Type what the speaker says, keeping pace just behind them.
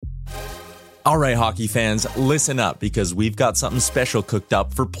All right, hockey fans, listen up because we've got something special cooked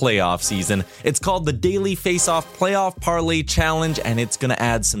up for playoff season. It's called the Daily Face-Off Playoff Parlay Challenge, and it's going to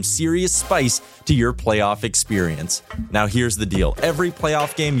add some serious spice to your playoff experience. Now, here's the deal. Every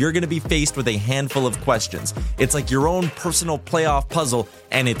playoff game, you're going to be faced with a handful of questions. It's like your own personal playoff puzzle,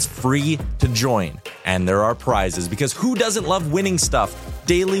 and it's free to join. And there are prizes, because who doesn't love winning stuff?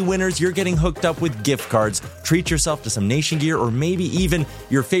 Daily winners, you're getting hooked up with gift cards. Treat yourself to some Nation gear or maybe even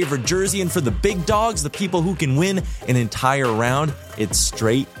your favorite jersey. And for the big dogs, the people who can win an entire round, it's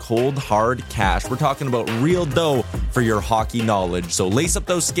straight, cold, hard cash. We're talking about real dough for your hockey knowledge. So lace up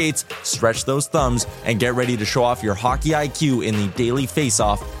those skates, stretch those thumbs, and get ready to show off your hockey IQ in the Daily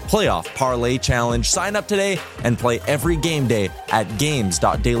Face-Off Playoff Parlay Challenge. Sign up today and play every game day at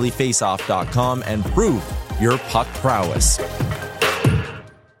games.dailyfaceoff.com and prove your puck prowess.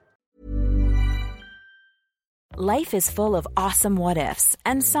 Life is full of awesome what-ifs,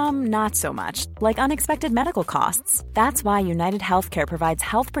 and some not so much, like unexpected medical costs. That's why United Healthcare provides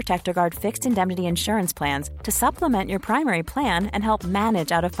Health Protector Guard fixed indemnity insurance plans to supplement your primary plan and help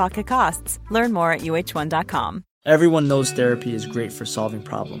manage out-of-pocket costs. Learn more at uh1.com. Everyone knows therapy is great for solving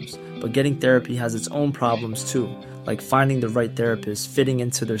problems, but getting therapy has its own problems too, like finding the right therapist, fitting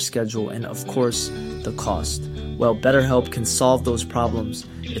into their schedule, and of course, the cost. Well, BetterHelp can solve those problems.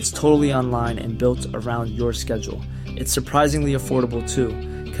 It's totally online and built around your schedule. It's surprisingly affordable too.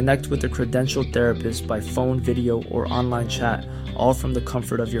 Connect with a credentialed therapist by phone, video, or online chat, all from the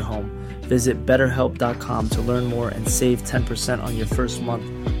comfort of your home. Visit BetterHelp.com to learn more and save 10% on your first month.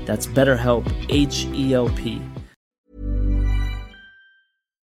 That's BetterHelp, H-E-L-P.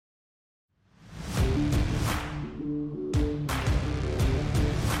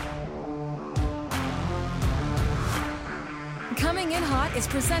 Coming in Hot is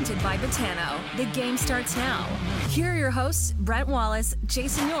presented by Betano. The game starts now. Here are your hosts, Brent Wallace,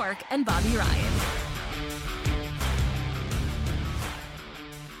 Jason York, and Bobby Ryan.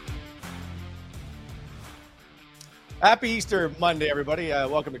 Happy Easter Monday, everybody.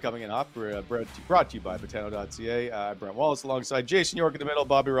 Welcome to Coming in Hot. We're brought to you by Betano.ca. I'm Brent Wallace alongside Jason York in the middle,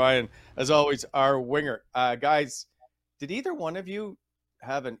 Bobby Ryan, as always, our winger. Guys, did either one of you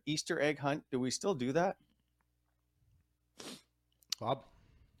have an Easter egg hunt? Do we still do that? Bob?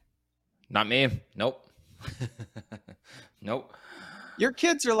 Not me. Nope. Nope. Your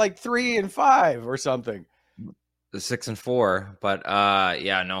kids are like 3 and 5 or something. 6 and 4, but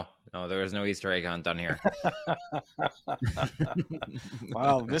yeah, no, there was no Easter egg hunt done here.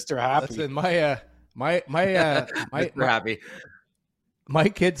 Wow, Mr. Happy. Listen, my Mr. Happy. My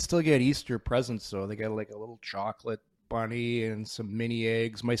kids still get Easter presents, so they got like a little chocolate bunny and some mini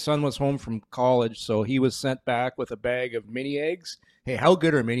eggs. My son was home from college, so he was sent back with a bag of mini eggs. Hey, how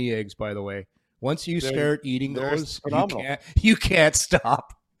good are mini eggs, by the way? Once you start eating those, you can't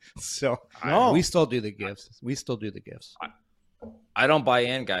stop. So we still do the gifts. I don't buy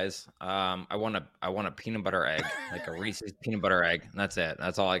in, guys. I want a peanut butter egg, like a Reese's peanut butter egg. And that's it.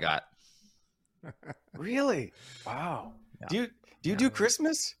 That's all I got. Really? Wow. Yeah. Do you do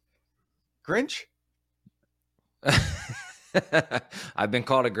Christmas? Grinch? I've been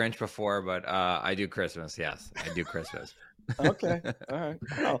called a Grinch before, but I do Christmas. Yes, I do Christmas. Okay. All right.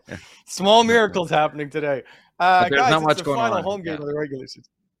 Well, small miracles happening today. Guys, not much it's the final home game of the regular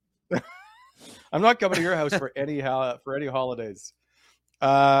season. I'm not coming to your house for any holidays.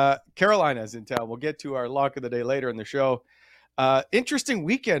 Carolina's in town. We'll get to our lock of the day later in the show. Interesting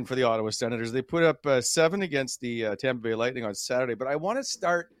weekend for the Ottawa Senators. They put up 7 against the Tampa Bay Lightning on Saturday. But I want to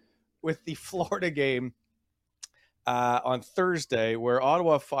start with the Florida game on Thursday, where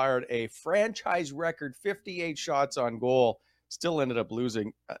Ottawa fired a franchise record 58 shots on goal, still ended up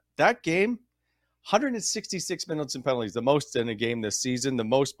losing. That game, 166 minutes in penalties, the most in a game this season. The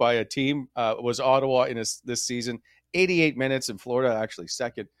most by a team was Ottawa in this season, 88 minutes, and Florida actually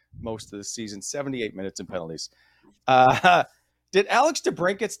second most of the season, 78 minutes in penalties. Did Alex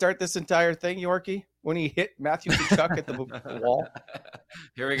DeBrincat start this entire thing, Yorkie, when he hit Matthew Tkachuk at the wall?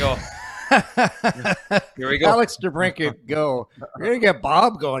 Here we go. Here we go. Alex DeBrincat, go. You're going to get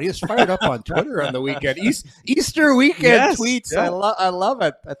Bob going. He's fired up on Twitter on the weekend. Easter weekend tweets. Yeah. I love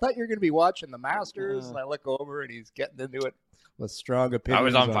it. I thought you were going to be watching the Masters, and I look over, and he's getting into it with strong opinions. I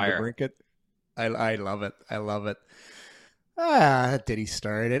was on fire. DeBrincat. I love it. I love it. Did he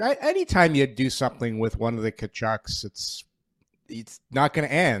start it? Anytime you do something with one of the Tkachuks, it's not going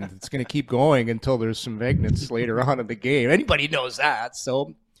to end. It's going to keep going until there's some vignettes later on in the game. Anybody knows that.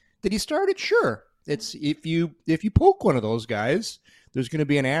 So did he start it? Sure. It's if you poke one of those guys, there's going to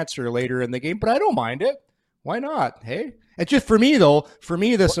be an answer later in the game, but I don't mind it. Why not? Hey, it's just for me,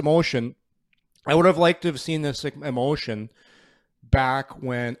 this emotion, I would have liked to have seen this emotion back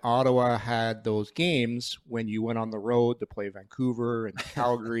when Ottawa had those games when you went on the road to play Vancouver and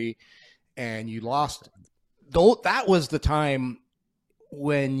Calgary and you lost. Though that was the time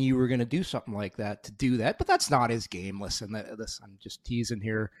when you were going to do something like that, to do that. But that's not his game. Listen, I'm just teasing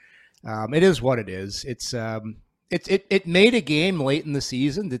here. It is what it is. It made a game late in the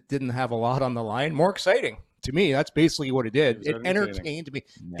season that didn't have a lot on the line more exciting. To me, that's basically what it did. It entertained me.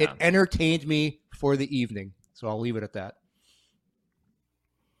 Yeah. It entertained me for the evening. So I'll leave it at that.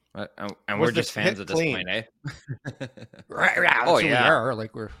 And we're just fans at this point, eh? Right. Oh, yeah. We are.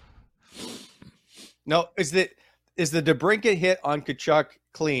 Like we're. No, is the DeBrincat hit on Tkachuk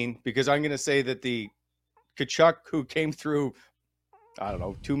clean? Because I'm going to say that the Tkachuk who came through, I don't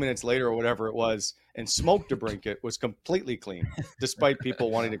know, 2 minutes later or whatever it was, and smoked DeBrincat was completely clean, despite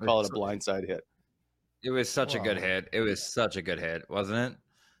people wanting to call it a blindside hit. It was such a good hit. It was such a good hit, wasn't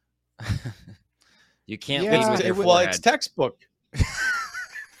it? You can't leave with your forehead. It's textbook.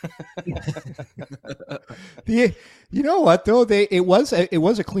 You know what though? It was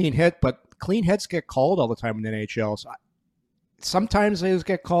a clean hit, but clean hits get called all the time in the NHL. So sometimes they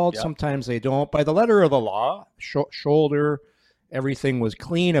get called, sometimes they don't. By the letter of the law, shoulder, everything was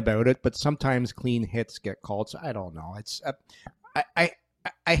clean about it, but sometimes clean hits get called. So I don't know. It's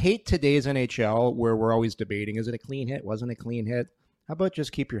I hate today's NHL where we're always debating: is it a clean hit? Wasn't it a clean hit? How about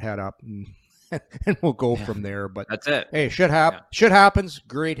just keep your head up and we'll go from there. But that's it. Hey, shit happens.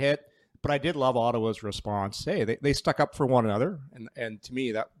 Great hit. But I did love Ottawa's response. Hey, they stuck up for one another, and to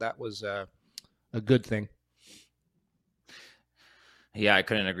me that was a good thing. Yeah, I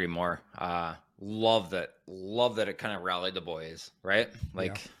couldn't agree more. Love that it kind of rallied the boys, right?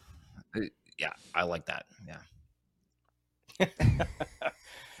 Like, yeah I like that. Yeah.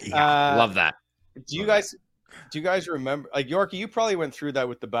 Love that. Do you guys remember, like, Yorkie, you probably went through that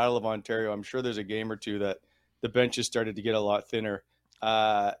with the Battle of Ontario. I'm sure there's a game or two that the benches started to get a lot thinner.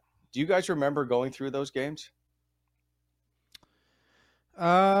 Do you guys remember going through those games?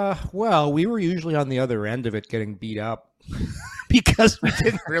 Well, we were usually on the other end of it getting beat up because we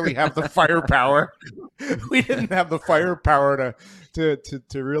didn't really have the firepower. We didn't have the firepower to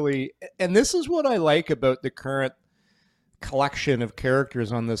really, and this is what I like about the current collection of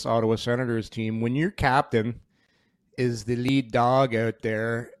characters on this Ottawa Senators team. When your captain is the lead dog out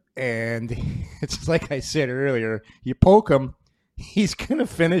there, and it's like I said earlier, you poke him, he's going to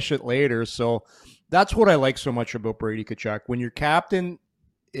finish it later. So that's what I like so much about Brady Tkachuk. When your captain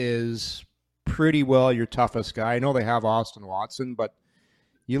is pretty well your toughest guy, I know they have Austin Watson, but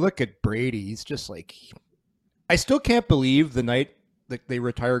you look at Brady, he's just like, I still can't believe the night that they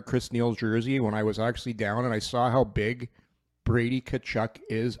retired Chris Neal's jersey when I was actually down and I saw how big Brady Tkachuk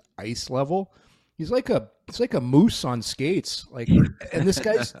is ice level. He's like a moose on skates. Like, and this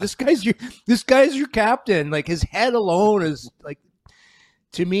guy's your captain. Like, his head alone is like,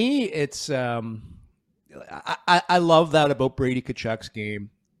 to me, it's I love that about Brady Tkachuk's game.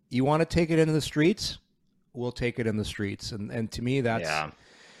 You want to take it into the streets? We'll take it in the streets. And to me,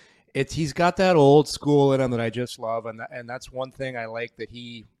 he's got that old school in him that I just love. And that's one thing I like, that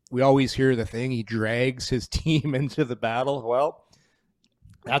we always hear the thing, he drags his team into the battle. Well,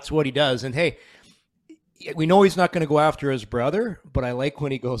 that's what he does. And hey, we know he's not going to go after his brother, but I like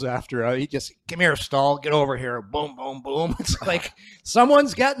when he goes after, he just, come here, Stahl, get over here. Boom, boom, boom. It's like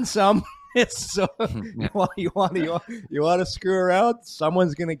someone's getting some. It's so you want to screw around,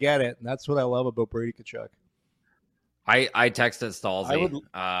 someone's going to get it. And that's what I love about Brady Tkachuk. I texted Stalzy.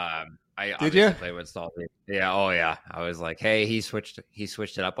 I did you play with Stalzy? Yeah. Oh yeah. I was like, hey, he switched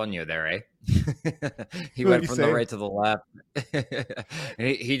it up on you there, eh? He went from the right to the left.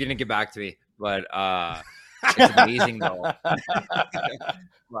 he didn't get back to me, but it's amazing though.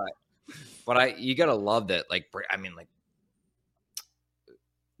 but you gotta love that. Like, I mean, like,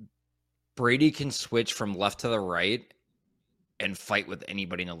 Brady can switch from left to the right and fight with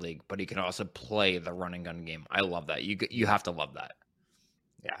anybody in the league, but he can also play the run and gun game. I love that. You have to love that.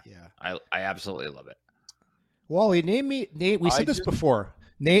 Yeah. I absolutely love it. Wally, we said this before.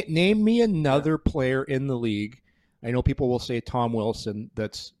 Name me another player in the league. I know people will say Tom Wilson,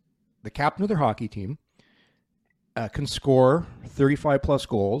 that's the captain of their hockey team, can score 35 plus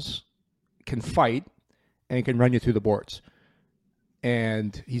goals, can fight, and can run you through the boards.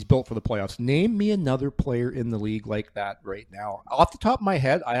 And he's built for the playoffs. Name me another player in the league like that right now. Off the top of my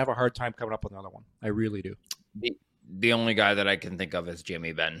head, I have a hard time coming up with another one. I really do. The only guy that I can think of is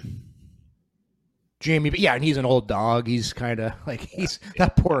Jamie Benn. Yeah, and he's an old dog. He's kind of like,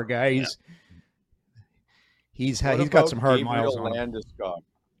 that poor guy. He's got some hard miles on him.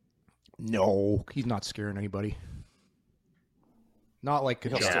 No, he's not scaring anybody. Not like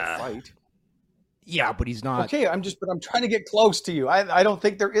Tkachuk. He'll still fight. Yeah, but he's not. Okay, I'm trying to get close to you. I don't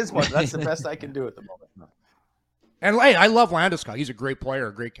think there is one. That's the best I can do at the moment. And I love Landeskog. He's a great player,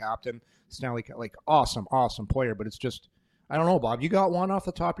 a great captain. Stanley, like awesome player. But it's just, I don't know, Bob. You got one off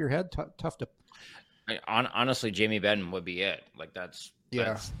the top of your head? Tough to. Honestly, Jamie Benn would be it. Like that's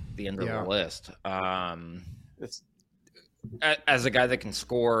the end of the list. As a guy that can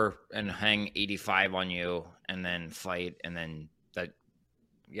score and hang 85 on you and then fight and then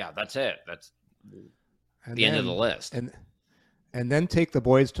that's it. That's the end of the list. And then take the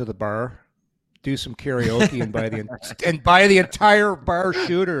boys to the bar, do some karaoke, and buy the entire bar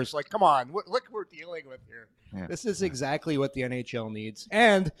shooters. Like, come on, look what we're dealing with here. Yeah. This is exactly what the NHL needs.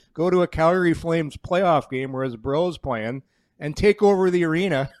 And go to a Calgary Flames playoff game where his bro's playing and take over the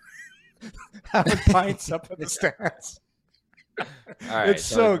arena, having pints up in the stands. All right, it's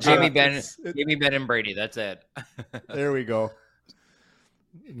so good. Jamie Benn and Brady. That's it. There we go.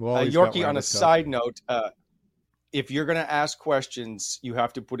 Yorkie, on a side note, if you're going to ask questions, you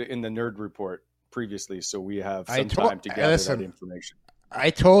have to put it in the nerd report previously, so we have some time to gather that information. I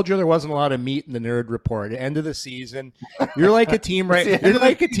told you there wasn't a lot of meat in the nerd report. End of the season, you're like a team right. You're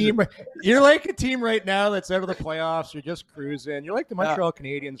like a team right now that's out of the playoffs. You're just cruising. You're like the Montreal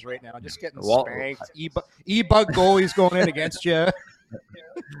Canadiens right now, just getting spanked. E-bug goalies going in against you.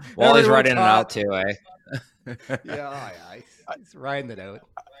 Wally's riding it out too, eh? He's riding it out.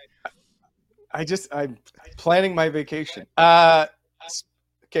 I'm planning my vacation.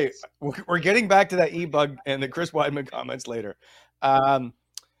 Okay, we're getting back to that E-bug and the Chris Weidman comments later.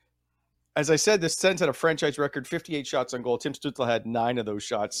 As I said, this Sens had a franchise record, 58 shots on goal. Tim Stützle had 9 of those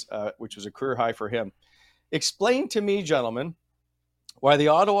shots, which was a career high for him. Explain to me, gentlemen, why the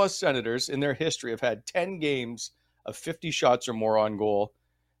Ottawa Senators in their history have had 10 games of 50 shots or more on goal.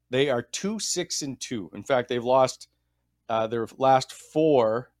 They are 2-6-2. In fact, they've lost their last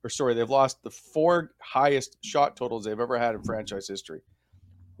 4, they've lost the 4 highest shot totals they've ever had in franchise history.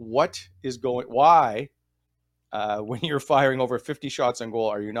 Why, when you're firing over 50 shots on goal,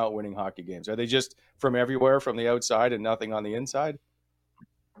 are you not winning hockey games? Are they just from everywhere, from the outside and nothing on the inside?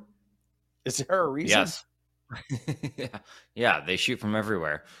 Is there a reason? Yes. Yeah, they shoot from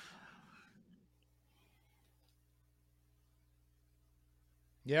everywhere.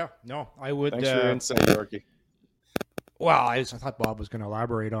 Yeah, no, I would. Thanks for your insight, Yorkie. Well, I thought Bob was going to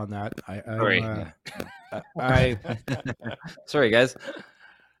elaborate on that. Sorry, guys.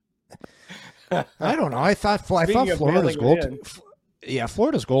 I don't know. I thought Florida's Florida's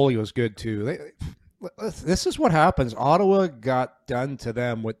goalie was good too. This is what happens. Ottawa got done to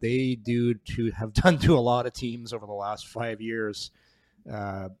them what they have done to a lot of teams over the last 5 years.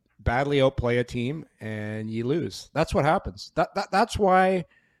 Badly outplay a team and you lose. That's what happens. That's why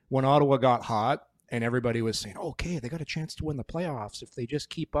when Ottawa got hot and everybody was saying, okay, they got a chance to win the playoffs if they just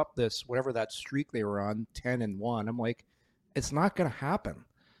keep up this, whatever that streak they were on, 10-1. I'm like, it's not going to happen.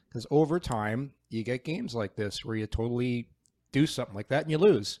 Because over time, you get games like this where you totally do something like that and you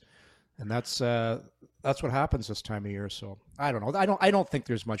lose, and that's what happens this time of year. So I don't know. I don't think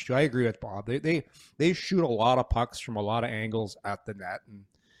there's much to. I agree with Bob. They shoot a lot of pucks from a lot of angles at the net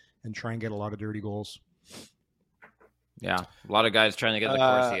and try and get a lot of dirty goals. Yeah, a lot of guys trying to get the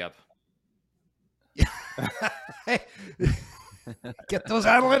Corsi up. Get those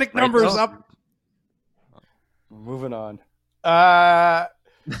analytic numbers up. Moving on.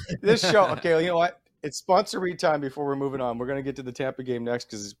 This show, okay, you know what? It's sponsor read time before we're moving on. We're going to get to the Tampa game next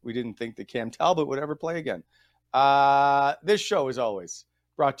because we didn't think that Cam Talbot would ever play again. This show, as always,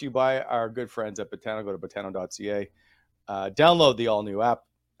 brought to you by our good friends at Betano. Go to betano.ca. Download the all-new app,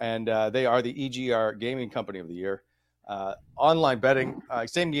 and they are the EGR Gaming Company of the Year. Online betting,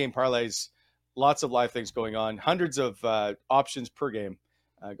 same-game parlays, lots of live things going on, hundreds of options per game.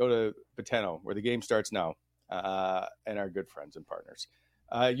 Go to Betano, where the game starts now, and our good friends and partners.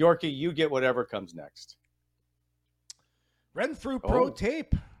 Yorkie, you get whatever comes next. Renfrew Pro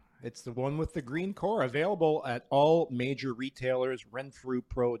Tape. It's the one with the green core, available at all major retailers,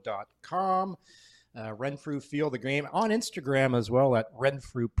 renfrewpro.com. Renfrew Feel the Game on Instagram as well at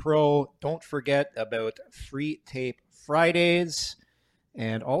Renfrew Pro. Don't forget about Free Tape Fridays.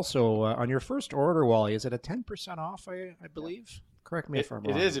 And also on your first order, Wally, is it a 10% off, I believe? Correct me if I'm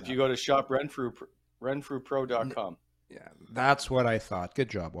wrong. It is if you go to shop renfrewpro.com. Yeah, that's what I thought. Good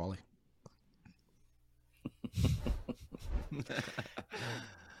job, Wally.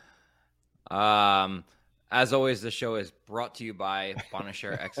 As always, the show is brought to you by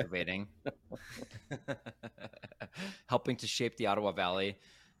Bonashare Excavating, helping to shape the Ottawa Valley.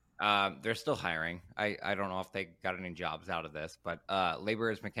 They're still hiring. I don't know if they got any jobs out of this, but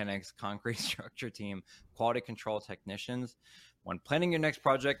laborers, mechanics, concrete structure team, quality control technicians. When planning your next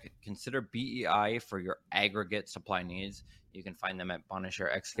project, consider BEI for your aggregate supply needs. You can find them at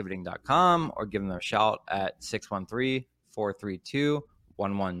bonishirexcavating.com or give them a shout at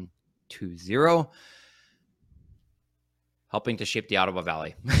 613-432-1120. Helping to shape the Ottawa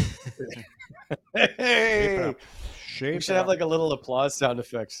Valley. Hey, we should have like a little applause sound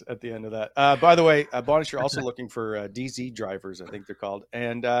effects at the end of that. By the way, Bonnich, you're also looking for DZ drivers, I think they're called,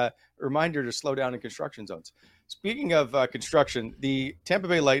 and a reminder to slow down in construction zones. Speaking of construction, the Tampa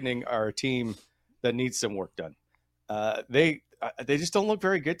Bay Lightning are a team that needs some work done. They just don't look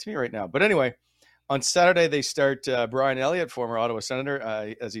very good to me right now. But anyway, on Saturday they start Brian Elliott, former Ottawa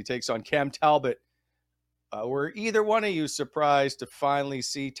Senator, as he takes on Cam Talbot. Were either one of you surprised to finally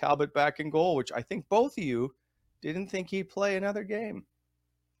see Talbot back in goal, which I think both of you didn't think he'd play another game?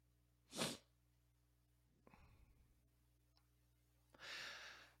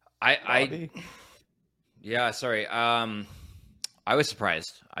 Yeah, sorry. I was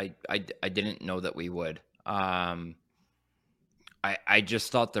surprised. I didn't know that we would. I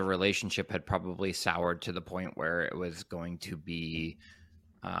just thought the relationship had probably soured to the point where it was going to be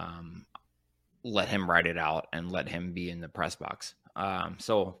let him ride it out and let him be in the press box.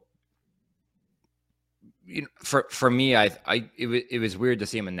 So you know, for me, it was weird to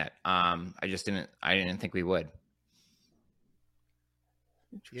see him in net. I didn't think we would.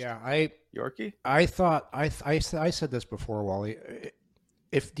 Yeah, Yorkie? I thought I said this before, Wally.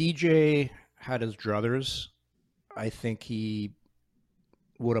 If DJ had his druthers, I think he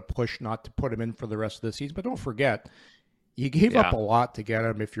would have pushed not to put him in for the rest of the season. But don't forget, you gave up a lot to get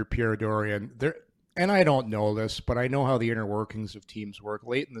him if you're Pierre Dorian. And I don't know this, but I know how the inner workings of teams work.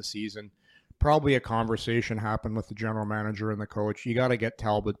 Late in the season, probably a conversation happened with the general manager and the coach. You got to get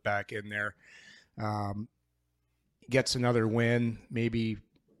Talbot back in there. Gets another win. Maybe,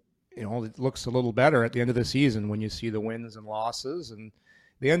 it looks a little better at the end of the season when you see the wins and losses. And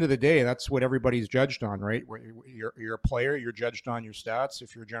at the end of the day, that's what everybody's judged on, right? You're a player, you're judged on your stats.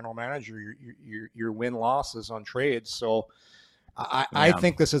 If you're a general manager, your win losses on trades. So I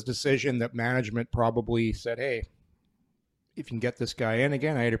think this is a decision that management probably said, hey, if you can get this guy in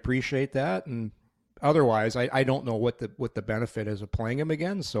again, I'd appreciate that. And otherwise, I don't know what the benefit is of playing him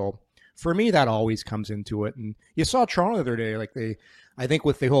again. So for me, that always comes into it. And you saw Toronto the other day, I think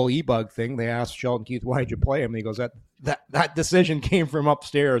with the whole E-Bug thing, they asked Sheldon Keefe, why did you play him? And he goes, that decision came from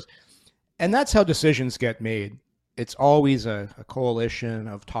upstairs. And that's how decisions get made. It's always a coalition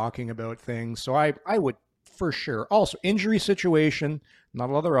of talking about things. So I would for sure. Also, injury situation, not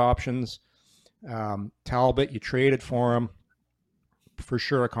a lot of other options. Talbot, you traded for him. For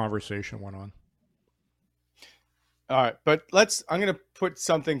sure a conversation went on. All right, but I'm going to put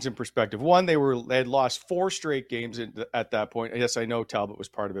some things in perspective. One, they had lost 4 straight games at that point. Yes, I know Talbot was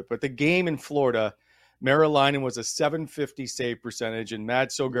part of it, but the game in Florida, Maryland was a 750 save percentage, and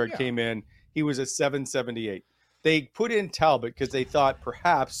Matt Sogard came in. He was a 778. They put in Talbot because they thought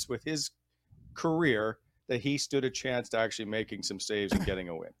perhaps with his career that he stood a chance to actually making some saves and getting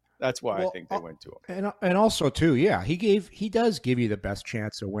a win. That's why I think they went to him. And also too, he does give you the best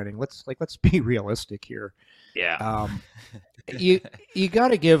chance of winning. Let's be realistic here. Yeah. You got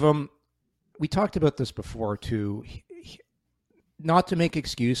to give him. We talked about this before too. Not to make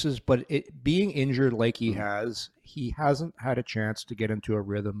excuses, but being injured like he hasn't had a chance to get into a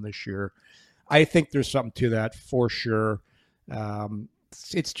rhythm this year. I think there's something to that for sure.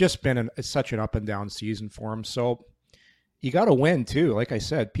 It's just been such an up and down season for him. So you got to win too. Like I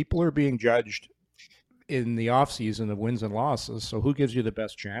said, people are being judged in the offseason of wins and losses. So who gives you the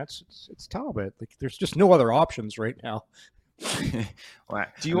best chance? It's Talbot. There's just no other options right now. Well,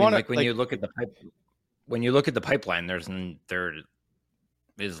 do you want to you look at the pipeline? There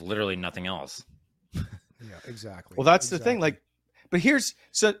is literally nothing else. Yeah, exactly. Well, that's the thing. But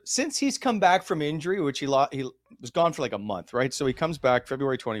since he's come back from injury, which he was gone for like a month, right? So he comes back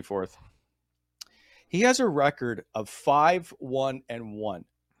February 24th. He has a record of 5-1-1.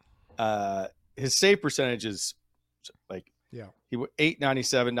 His save percentage is he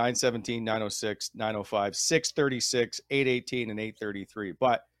 897, 917, 906, 905, 636, 818, and 833.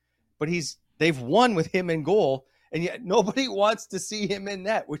 But they've won with him in goal, and yet nobody wants to see him in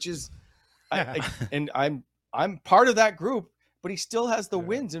net, which is and I'm part of that group, but he still has the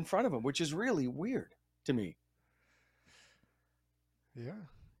wins in front of him, which is really weird to me. Yeah.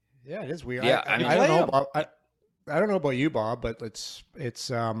 Yeah, it is weird. Yeah, I don't know about you, Bob, but it's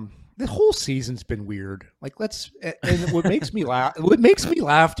the whole season's been weird. And what makes me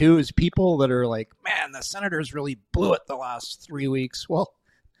laugh too is people that are like, man, the Senators really blew it the last 3 weeks. Well,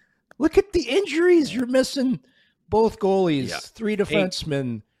 look at the injuries. You're missing both goalies, 3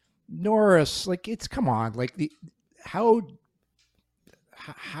 defensemen, Norris. Come on. How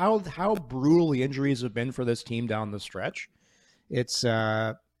how brutally injuries have been for this team down the stretch. It's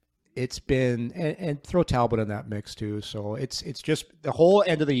been, and throw Talbot in that mix too. So it's just the whole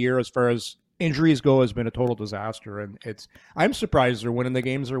end of the year as far as injuries go has been a total disaster, and I'm surprised they're winning the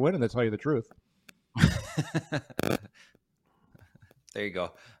games they're winning, to tell you the truth. There you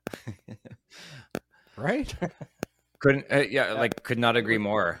go. Right? Could not agree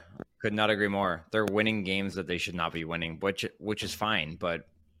more. Could not agree more. They're winning games that they should not be winning, which is fine, but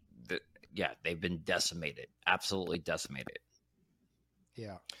they've been decimated, absolutely decimated.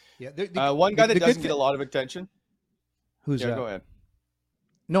 Yeah. One guy that doesn't get a lot of attention. Who's that? Go ahead.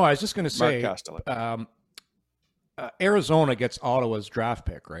 No, I was just going to say, Mark Kastelik. Arizona gets Ottawa's draft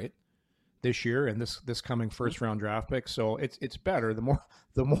pick, right, this year, and this coming first round draft pick. So it's better. The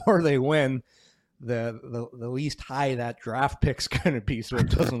more they win, the least high that draft pick's going to be. So it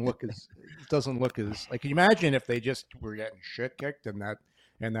doesn't look as like. Can you imagine if they just were getting shit kicked and that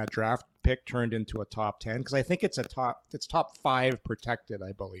draft pick turned into a top 10? Because I think it's top 5 protected,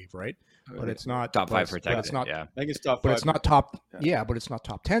 I believe, right? But it's not top 5 protected. It's not, I think it's top 5. But it's not top. Yeah, but it's not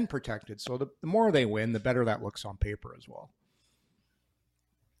top 10 protected. So the more they win, the better that looks on paper as well.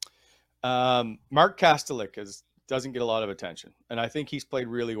 Mark Kastelik doesn't get a lot of attention, and I think he's played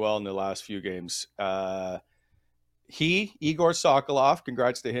really well in the last few games. Igor Sokolov,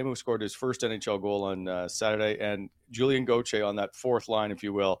 congrats to him, who scored his first NHL goal on Saturday, and Julian Gauthier on that fourth line, if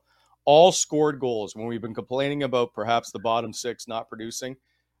you will, all scored goals. When we've been complaining about perhaps the bottom 6 not producing,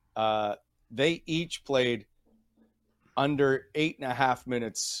 they each played under 8.5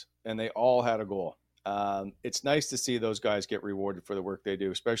 minutes, and they all had a goal. It's nice to see those guys get rewarded for the work they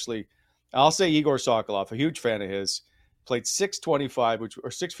do, especially, I'll say Igor Sokolov, a huge fan of his, played 625,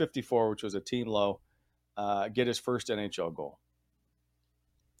 or 654, which was a team low, get his first NHL goal.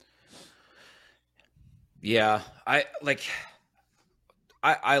 Yeah, I like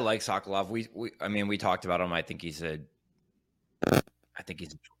Sokolov. We talked about him. I think he's a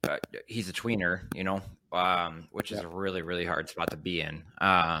tweener, which is a really, really hard spot to be in.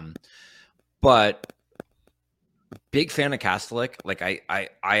 But big fan of Kastelik. Like I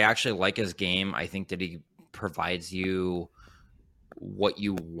actually like his game. I think that he provides you what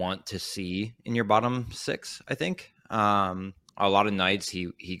you want to see in your bottom 6. I think a lot of nights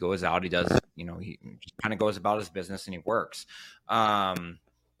he goes out, he does, he just kind of goes about his business and he works. But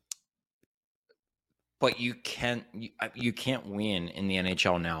you can't win in the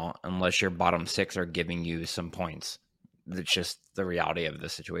NHL now unless your bottom 6 are giving you some points. That's just the reality of the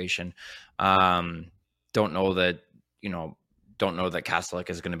situation. Don't know that Kastelik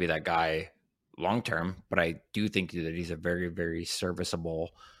is going to be that guy long term, but I do think that he's a very, very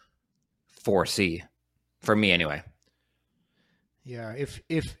serviceable 4C for me anyway. Yeah,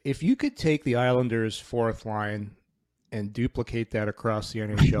 if you could take the Islanders' fourth line and duplicate that across the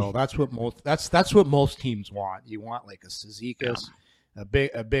NHL, that's what most teams want. You want like a Cizikas,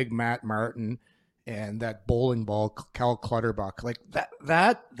 a big Matt Martin, and that bowling ball Cal Clutterbuck. Like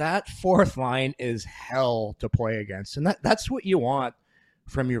that fourth line is hell to play against, and that's what you want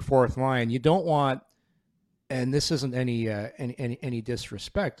from your fourth line. You don't want, and this isn't any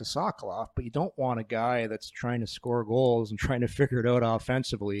disrespect to Sokolov, but you don't want a guy that's trying to score goals and trying to figure it out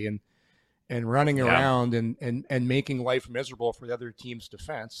offensively and running around and making life miserable for the other team's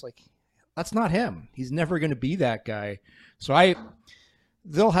defense. Like, that's not him. He's never going to be that guy. So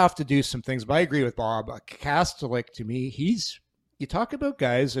they'll have to do some things, but I agree with Bob. Kastelik, to me, you talk about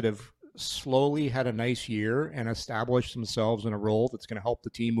guys that have slowly had a nice year and established themselves in a role that's going to help the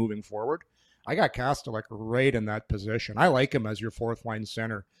team moving forward. I got Kastelik right in that position. I like him as your fourth line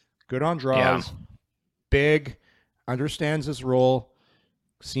center. Good on draws, big, understands his role,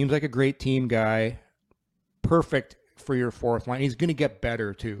 seems like a great team guy, perfect for your fourth line. He's going to get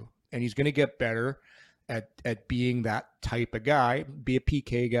better too, and he's going to get better at being that type of guy, be a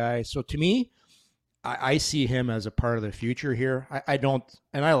PK guy. So to me, I see him as a part of the future here. I don't,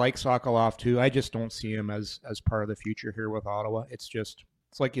 and I like Sokolov too. I just don't see him as part of the future here with Ottawa. It's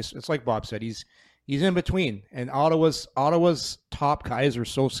like Bob said, he's in between, and Ottawa's top guys are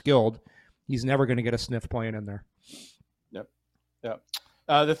so skilled, he's never going to get a sniff playing in there. Yep.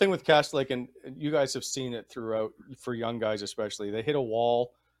 The thing with Kastelik, and you guys have seen it throughout for young guys especially, they hit a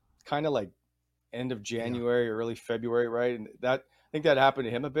wall kind of like end of January, early February, right? And I think that happened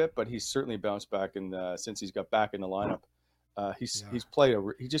to him a bit, but he's certainly bounced back since he's got back in the lineup. He just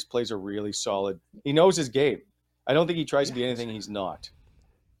plays a really solid. He knows his game. I don't think he tries to be anything he's not.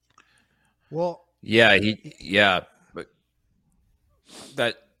 Well, but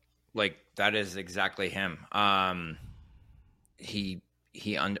that is exactly him. He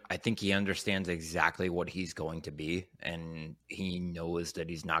I think he understands exactly what he's going to be, and he knows that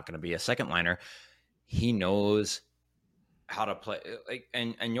he's not going to be a second liner. He knows how to play, like,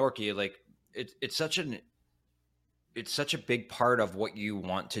 and Yorkie, like, it's such a big part of what you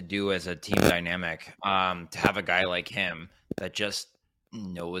want to do as a team dynamic, to have a guy like him that just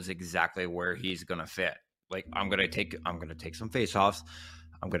knows exactly where he's going to fit. Like, I'm going to take some faceoffs.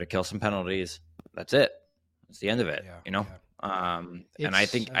 I'm going to kill some penalties. That's it. That's the end of it, you know? Yeah. And I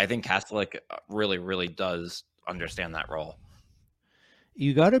think Kastelik really, really does understand that role.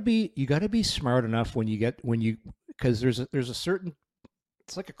 You gotta be smart enough because there's a certain,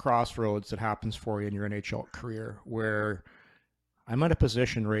 it's like a crossroads that happens for you in your NHL career, where I'm at a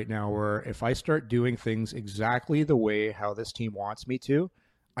position right now where if I start doing things exactly the way how this team wants me to,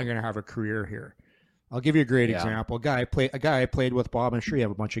 I'm going to have a career here. I'll give you a great example. A guy I played with, Bob, I'm sure you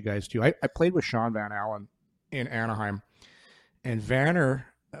have a bunch of guys too. I played with Sean Van Allen in Anaheim, and Vanner,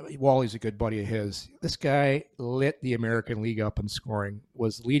 Wally's a good buddy of his. This guy lit the American League up in scoring,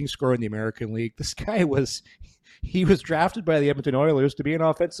 was leading scorer in the American League. This guy was drafted by the Edmonton Oilers to be an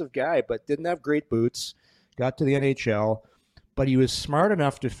offensive guy, but didn't have great boots, got to the NHL, but he was smart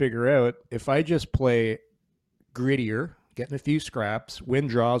enough to figure out, if I just play grittier, getting a few scraps, win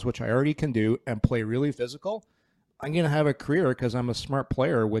draws, which I already can do, and play really physical, I'm going to have a career because I'm a smart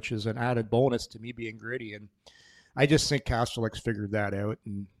player, which is an added bonus to me being gritty. And I just think Kastelik's figured that out,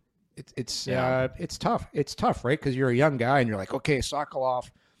 and it's tough. It's tough, right? Because you're a young guy and you're like, okay,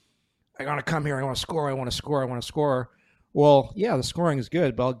 Sokolov, I got to come here. I want to score. Well, yeah, the scoring is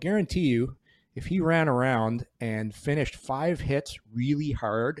good, but I'll guarantee you, if he ran around and finished 5 hits really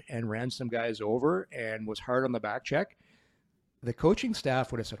hard and ran some guys over and was hard on the back check, the coaching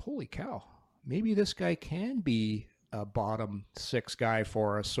staff would have said, holy cow, maybe this guy can be a bottom 6 guy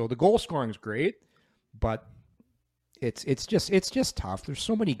for us. So the goal scoring is great, but it's just tough. There's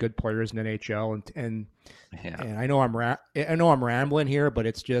so many good players in NHL, and I know I'm rambling here, but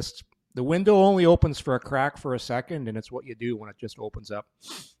it's just the window only opens for a crack for a second, and it's what you do when it just opens up.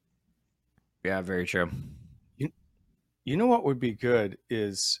 Yeah, very true. You know what would be good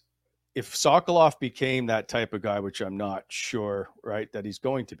is if Sokolov became that type of guy, which I'm not sure, right, that he's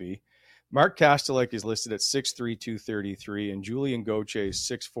going to be. Mark Kastelik is listed at 6'3", 233, and Julian Gauthier is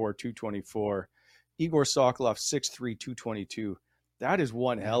 6'4", 224. Igor Sokolov, 6'3", 222. That is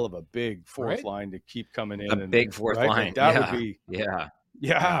one hell of a big fourth line to keep coming in. Big fourth line. Like that would be.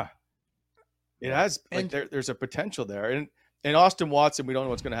 Yeah. It has, like, there's a potential there. And Austin Watson, we don't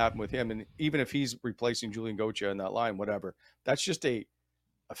know what's going to happen with him. And even if he's replacing Julian Gauthier in that line, whatever, that's just that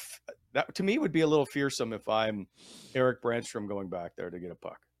to me would be a little fearsome if I'm Erik Brannstrom going back there to get a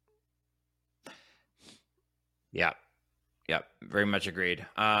puck. Yeah. Very much agreed.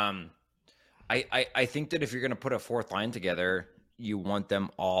 I think that if you're going to put a fourth line together, you want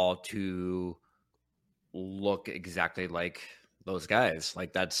them all to look exactly like those guys.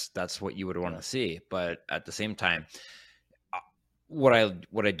 Like that's what you would want to see. But at the same time, what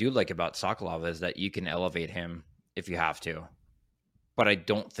I do like about Sokolov is that you can elevate him if you have to, but I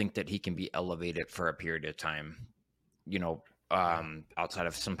don't think that he can be elevated for a period of time, outside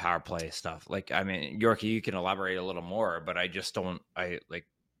of some power play stuff. Like, I mean, Yorkie, you can elaborate a little more, but I just don't,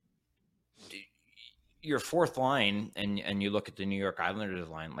 your fourth line and you look at the New York Islanders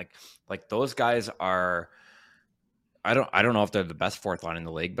line, like those guys are, I don't know if they're the best fourth line in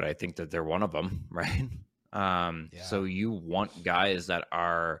the league, but I think that they're one of them. Right. So you want guys that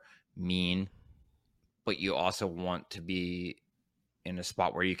are mean, but you also want to be in a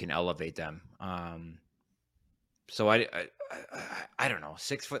spot where you can elevate them. So I don't know,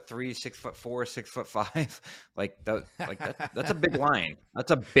 6'3", 6'4", 6'5", that's a big line.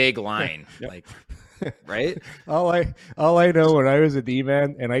 That's a big line. Yep. Right. All I know, when I was a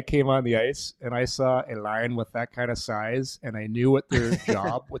D-man and I came on the ice and I saw a line with that kind of size and I knew what their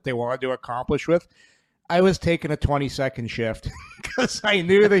job, what they wanted to accomplish with, I was taking a 20-second shift because I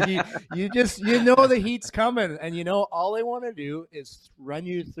knew that you know the heat's coming, and all they want to do is run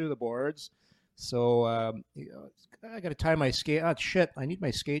you through the boards. So I got to tie my skate. Oh shit! I need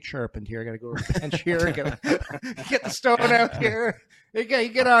my skate sharpened here. I got to go to the bench here. Get the stone out here. You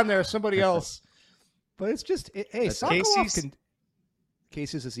get on there, somebody else. But it's just Sokolov can.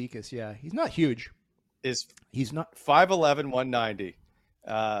 Casey's Zizekas, yeah, he's not huge. He's not 5'11", 190.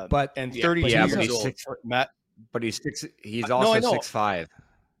 But 30 years old. Matt, but he's 6'5".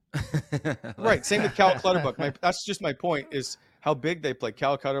 Right. Same with Cal Clutterbuck. That's just my point. Is how big they play.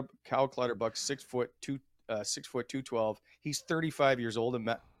 Cal Clutterbuck, 6 foot 212. He's 35 years old, and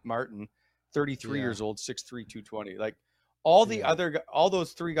Matt Martin, 33 years old, 6'3", 220. Like all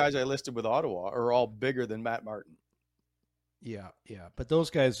those 3 guys I listed with Ottawa are all bigger than Matt Martin. Yeah. But those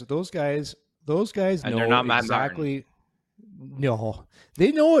guys And know they're not Matt exactly. No,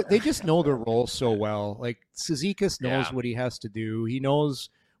 they know it. They just know their role so well. Like Cizikas knows what he has to do. He knows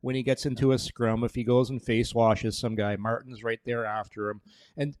when he gets into a scrum, if he goes and face washes some guy, Martin's right there after him.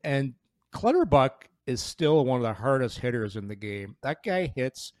 And Clutterbuck is still one of the hardest hitters in the game. That guy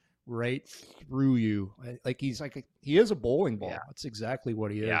hits right through you. He is a bowling ball. Yeah. That's exactly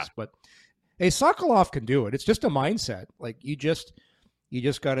what he is. But hey, Sokolov can do it. It's just a mindset. Like you just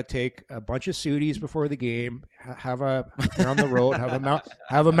got to take a bunch of Sudis before the game, you're on the road, have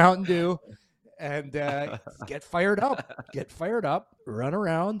a Mountain Dew, and get fired up, run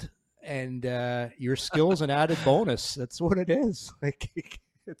around, and your skill's an added bonus. That's what it is. Like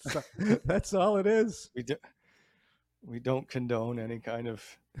that's all it is. We don't condone any kind of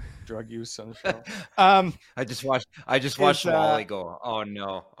drug use on the show. I just watched Wally go, oh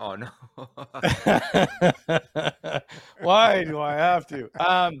no. Why do I have to?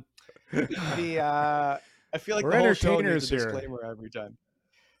 I feel like we're the whole show needs a here. disclaimer every time.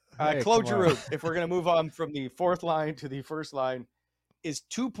 Hey, Claude Giroux, if we're going to move on from the fourth line to the first line, is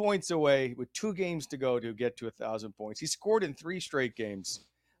 2 points away with 2 games to go to get to 1,000 points. He scored in 3 straight games.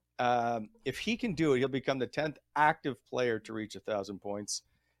 If he can do it, he'll become the 10th active player to reach 1,000 points.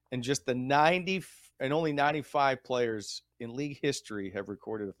 And just the 90 and only 95 players in league history have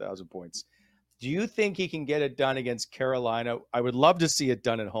recorded 1,000 points. Do you think he can get it done against Carolina? I would love to see it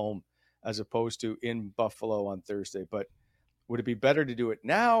done at home as opposed to in Buffalo on Thursday. But would it be better to do it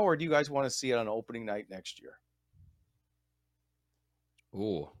now, or do you guys want to see it on opening night next year?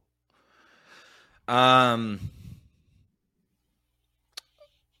 Ooh. I'm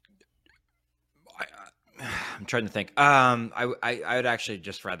trying to think. I would actually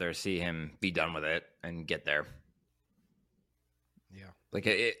just rather see him be done with it and get there. Yeah. Like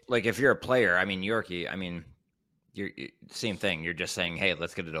if you're a player, I mean, Yorkie, I mean, you're same thing. You're just saying, hey,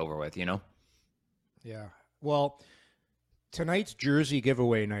 let's get it over with, you know? Yeah. Well, tonight's jersey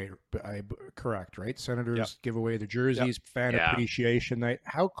giveaway night, correct, right? Senators give away the jerseys, fan appreciation night.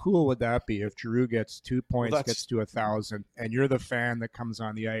 How cool would that be if Giroux gets 2 points, gets to 1,000, and you're the fan that comes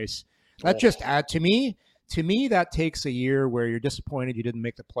on the ice? That just add to me, that takes a year where you're disappointed you didn't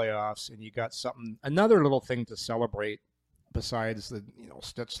make the playoffs and you got another little thing to celebrate besides the,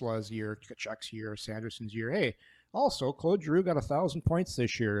 Stützle's year, Tkachuk's year, Sanderson's year. Hey, also Claude Giroux got 1,000 points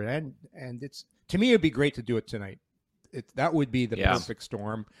this year. And it's, to me, it'd be great to do it tonight. That would be the perfect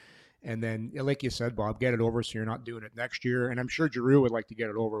storm. And then, like you said, Bob, get it over so you're not doing it next year. And I'm sure Giroux would like to get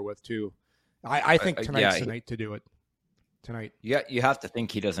it over with too. I think tonight's the night to do it. Tonight. Yeah, you have to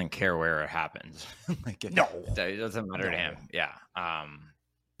think he doesn't care where it happens. No, it doesn't matter to him. Yeah,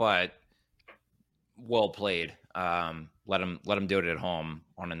 but well played. Let him do it at home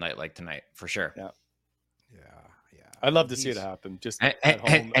on a night like tonight for sure. Yeah. I'd love to see it happen. Just at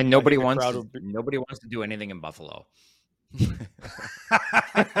home, and nobody wants to do anything in Buffalo.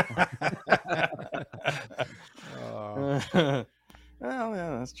 Well, yeah,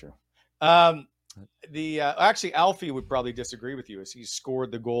 that's true. Actually, Alfie would probably disagree with you, as he scored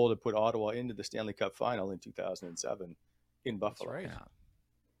the goal to put Ottawa into the Stanley Cup final in 2007 in Buffalo. That's right. Yeah.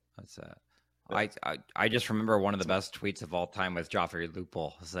 That's I just remember one of the best tweets of all time with Joffrey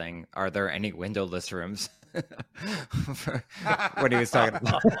Lupul saying, "Are there any windowless rooms?" When he was talking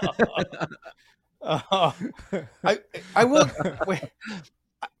about. I will.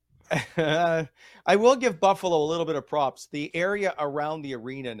 I will give Buffalo a little bit of props. The area around the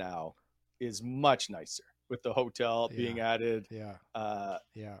arena now is much nicer with the hotel being added.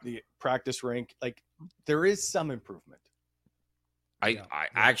 The practice rink, like there is some improvement. I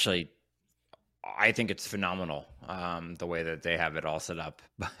think it's phenomenal the way that they have it all set up,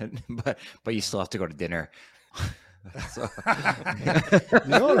 but you still have to go to dinner. So.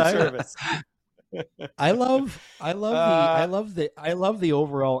 Service. I love the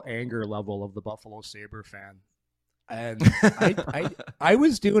overall anger level of the Buffalo Sabre fan. And I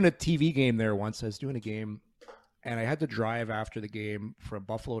was doing a TV game there once. I was doing a game, and I had to drive after the game from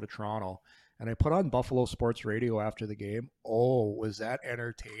Buffalo to Toronto. And I put on Buffalo Sports Radio after the game. Oh, was that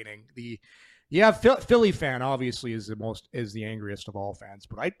entertaining! Philly fan obviously is the angriest of all fans,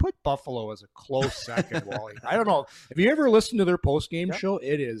 but I'd put Buffalo as a close second. Wally, I don't know if you ever listened to their post game show.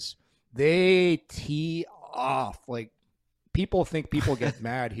 They tee off like people think people get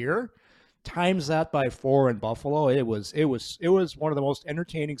mad here. Times that by 4 in Buffalo. It was one of the most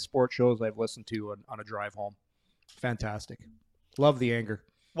entertaining sports shows I've listened to on a drive home. Fantastic. Love the anger.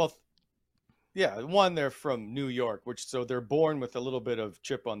 Well, yeah, one, they're from New York, so they're born with a little bit of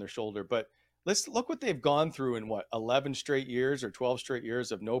chip on their shoulder. But let's look what they've gone through in 11 straight years or 12 straight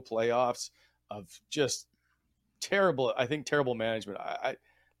years of no playoffs, of just terrible management.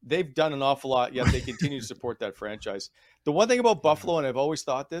 They've done an awful lot, yet they continue to support that franchise. The one thing about Buffalo, and I've always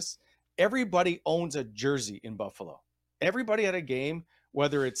thought this, everybody owns a jersey in Buffalo. Everybody at a game,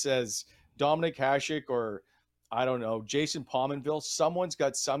 whether it says Dominic Hasek or, I don't know, Jason Pominville, someone's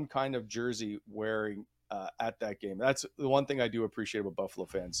got some kind of jersey wearing at that game. That's the one thing I do appreciate about Buffalo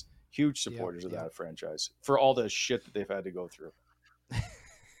fans. Huge supporters of that franchise for all the shit that they've had to go through.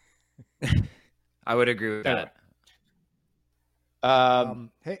 I would agree with that.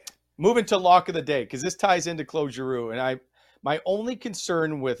 Hey, moving to lock of the day, because this ties into Claude Giroux, and my only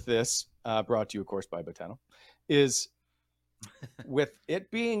concern with this, brought to you, of course, by Betano, is with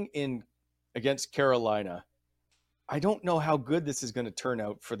it being in against Carolina. I don't know how good this is going to turn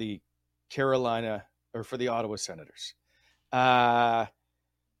out for the Carolina or for the Ottawa Senators. I'm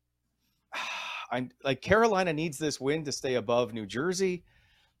like, Carolina needs this win to stay above New Jersey.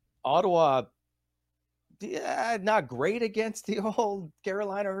 Ottawa, not great against the old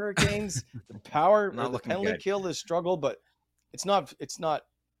Carolina Hurricanes. The power or the penalty kill is struggle, but it's not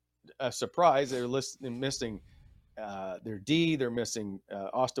a surprise. They're missing their D. They're missing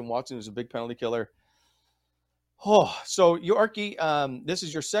Austin Watson, who's a big penalty killer. Oh, so Yorkie, this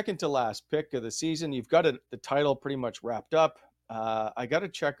is your second to last pick of the season. You've got the title pretty much wrapped up. I got to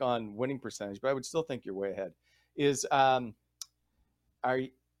check on winning percentage, but I would still think you're way ahead.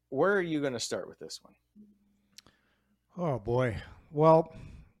 Where are you going to start with this one? Oh boy. Well,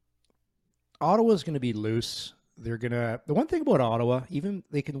 Ottawa's going to be loose. The one thing about Ottawa, even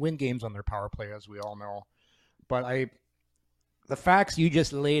they can win games on their power play, as we all know. But the facts you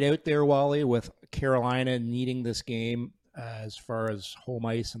just laid out there, Wally, with Carolina needing this game as far as home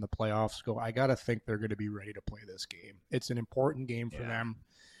ice and the playoffs go, I got to think they're going to be ready to play this game. It's an important game for them.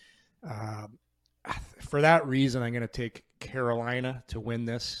 For that reason, I'm going to take Carolina to win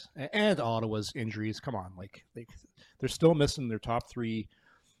this, and Ottawa's injuries. Come on, they're still missing their top three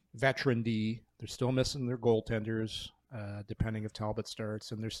veteran D. They're still missing their goaltenders, depending if Talbot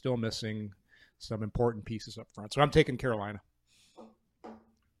starts, and they're still missing some important pieces up front. So I'm taking Carolina.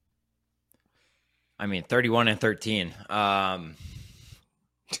 I mean, 31-13. I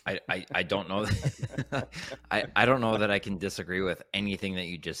don't know. I don't know that I can disagree with anything that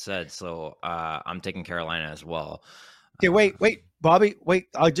you just said. So I'm taking Carolina as well. Okay, wait, Bobby, wait.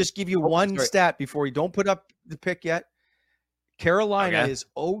 I'll just give you one stat before you don't put up the pick yet. Carolina is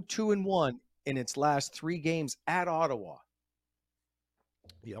 0-2-1 in its last 3 games at Ottawa.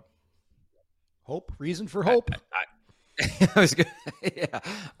 Yep. Hope. Reason for hope. I was good. Yeah.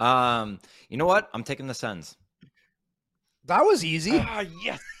 You know what? I'm taking the Sens. That was easy.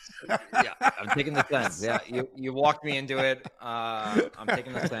 Yes. Yeah, I'm taking the Sens. Yeah, you walked me into it. I'm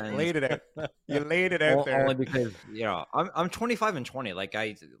taking the Sens. You laid it out there. Only because I'm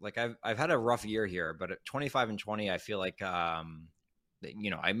 25-20. I've had a rough year here, but at 25-20, I feel like I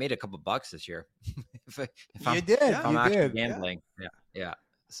made a couple bucks this year. if I'm actually gambling. Yeah.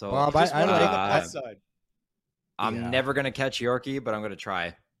 So Bob, I like the plus side. I'm never gonna catch Yorkie, but I'm gonna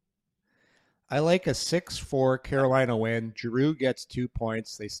try. I like a 6-4 Carolina win. Giroux gets 2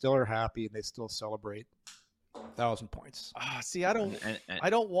 points. They still are happy and they still celebrate 1,000 points. See, I don't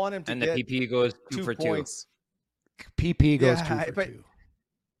want him to and get the PP goes 2 for points. 2. PP goes 2 for 2.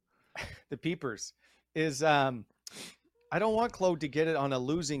 The peepers is I don't want Claude to get it on a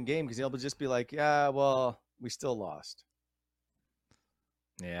losing game because he'll just be like, yeah, well, we still lost.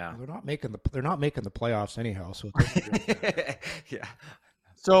 Yeah, they're not making the playoffs anyhow. So yeah.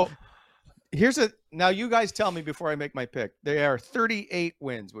 So now you guys tell me before I make my pick. They are 38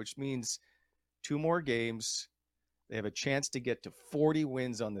 wins, which means 2 more games. They have a chance to get to 40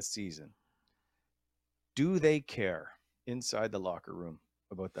 wins on the season. Do they care inside the locker room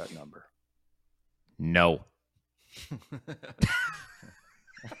about that number? No.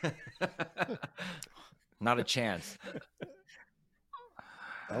 Not a chance.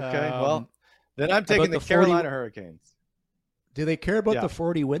 Okay, well, then I'm taking the Carolina Hurricanes. Do they care about the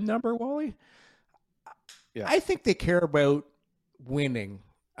 40 win number, Wally? Yeah. I think they care about winning.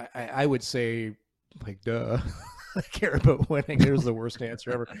 I would say, duh. I care about winning. There's the worst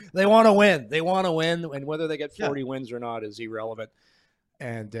answer ever. They want to win. And whether they get 40 wins or not is irrelevant.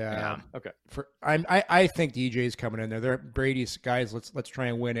 And okay, I think DJ's coming in there. They're Brady's guys. Let's try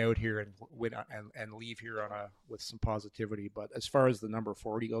and win out here and win and leave here with some positivity. But as far as the number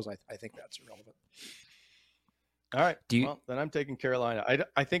 40 goes, I think that's irrelevant. All right. Well, then I'm taking Carolina.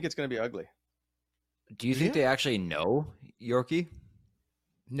 I think it's going to be ugly. Do you think they actually know Yorkie?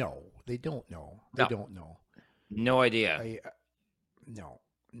 No, they don't know. They don't know. No idea. No.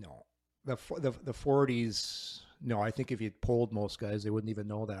 The 40s. No, I think if you polled most guys, they wouldn't even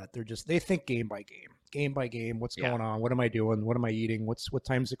know that. They think game by game. What's going on? What am I doing? What am I eating? What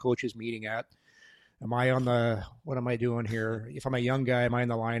time's the coaches meeting at? What am I doing here? If I'm a young guy, am I in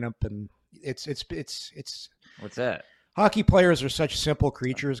the lineup? And it's what's that? Hockey players are such simple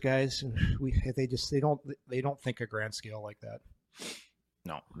creatures, guys. They don't think a grand scale like that.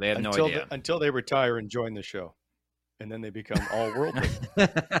 No, they have no idea until they retire and join the show, and then they become all worldly.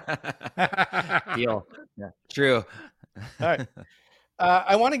 Deal. Yeah, true. All right.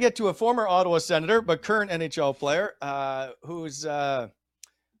 I want to get to a former Ottawa Senator, but current NHL player who's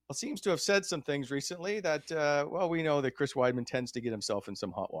seems to have said some things recently that, we know that Chris Wideman tends to get himself in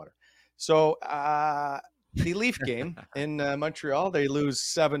some hot water. So the Leaf game in Montreal, they lose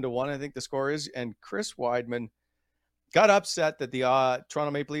 7-1, I think the score is, and Chris Wideman got upset that the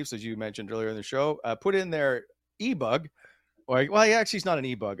Toronto Maple Leafs, as you mentioned earlier in the show, put in their e-bug. He's not an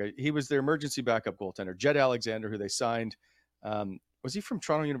e-bug. He was their emergency backup goaltender, Jed Alexander, who they signed. Was he from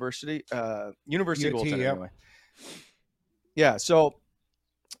Toronto University? University UT, goaltender, yeah. anyway. Yeah, so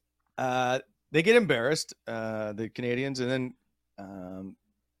they get embarrassed, the Canadians, and then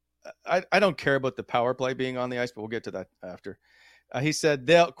I don't care about the power play being on the ice, but we'll get to that after. He said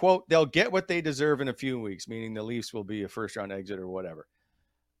they'll get what they deserve in a few weeks, meaning the Leafs will be a first-round exit or whatever.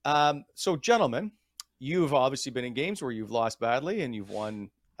 So, gentlemen, you've obviously been in games where you've lost badly and you've won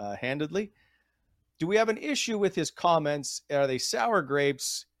handedly. Do we have an issue with his comments? Are they sour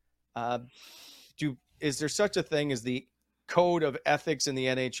grapes? Is there such a thing as the code of ethics in the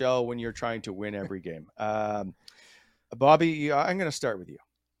NHL when you're trying to win every game? Bobby, I'm going to start with you.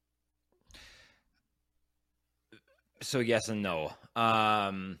 So yes and no.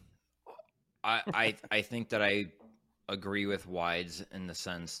 I think that I agree with Wides in the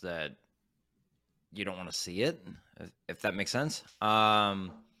sense that you don't want to see it, if that makes sense. And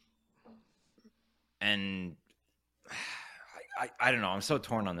I don't know. I'm so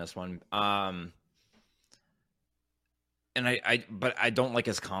torn on this one. And but I don't like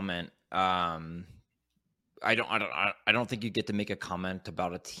his comment. I don't think you get to make a comment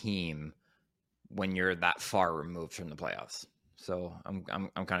about a team when you're that far removed from the playoffs. So I'm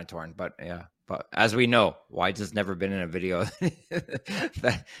kind of torn, but yeah. But as we know, Wides has never been in a video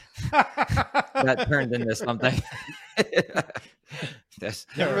that turned into something.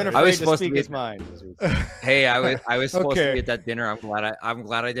 Never been afraid to speak his mind. Hey, I was supposed to be at that dinner. I'm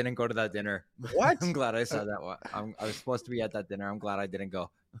glad I didn't go to that dinner. What? I'm glad I said that. I was supposed to be at that dinner. I'm glad I didn't go.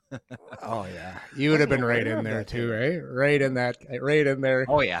 Oh yeah, you would have been right in there too, right? Right in there.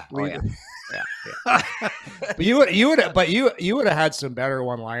 Oh yeah. Yeah. But you would have had some better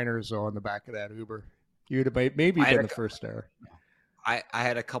one-liners though in the back of that Uber. You would have maybe been the first star. I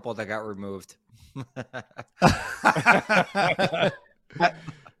had a couple that got removed.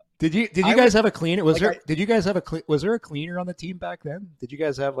 Did you guys have a cleaner? Was there a cleaner on the team back then? Did you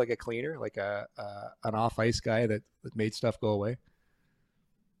guys have like a cleaner, like an off ice guy that made stuff go away?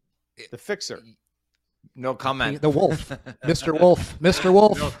 The fixer. No comment. The Wolf. Mr. Wolf. Mr.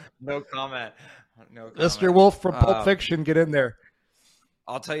 Wolf. No comment. Mr. Wolf from Pulp Fiction, get in there.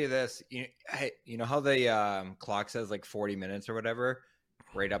 I'll tell you this. You know how the clock says like 40 minutes or whatever,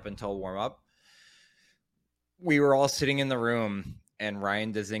 right up until warm up? We were all sitting in the room, and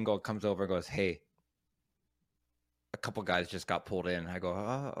Ryan Dzingel comes over and goes, "Hey, a couple guys just got pulled in." I go,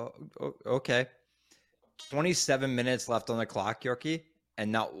 "Oh, okay." 27 minutes left on the clock, Yorkie,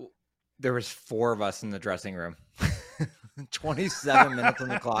 and now there was 4 of us in the dressing room. 27 minutes on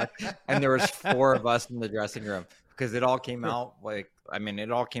the clock, and there was 4 of us in the dressing room because it all came out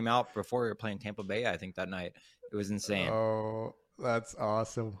it all came out before we were playing Tampa Bay, I think, that night. It was insane. Oh, that's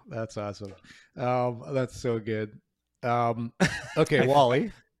awesome. That's awesome. That's so good. Okay,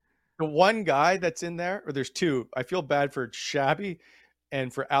 Wally. The one guy that's in there, or there's 2, I feel bad for Shabby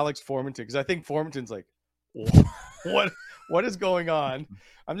and for Alex Formenton, because I think Formenton's like, what is going on?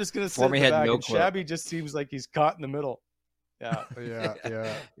 I'm just going to sit in the back, and Shabby just seems like he's caught in the middle. Yeah.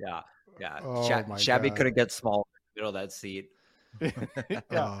 Oh, Shabby could have got small in the middle of that seat.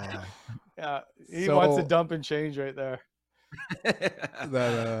 Yeah. He wants to dump and change right there.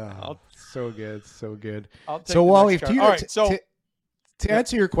 So good. So Wally, to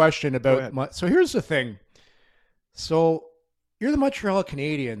answer your question about, so here's the thing. So you're the Montreal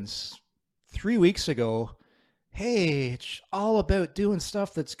Canadiens. 3 weeks ago, hey, it's all about doing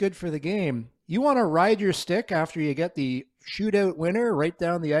stuff that's good for the game. You want to ride your stick after you get the shootout winner right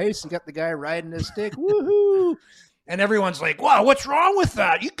down the ice. You got the guy riding his stick. Woohoo! And everyone's like, wow, what's wrong with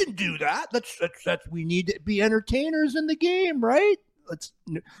that? You can do that. That's we need to be entertainers in the game, right?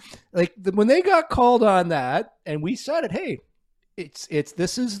 When they got called on that, and we said it, hey,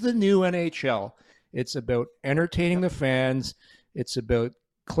 this is the new NHL. It's about entertaining the fans. It's about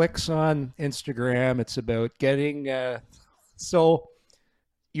clicks on Instagram. It's about getting so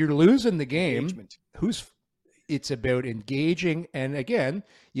you're losing the game. Engagement. It's about engaging. And again,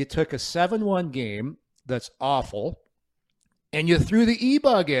 you took a 7-1 game that's awful, and you threw the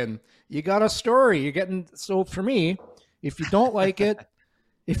e-bug in. You got a story. You're getting, so for me, if you don't like it,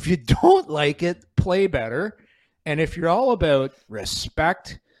 play better. And if you're all about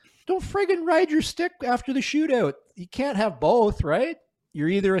respect, don't friggin' ride your stick after the shootout. You can't have both, right? You're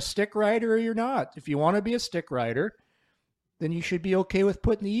either a stick rider or you're not. If you want to be a stick rider, then you should be okay with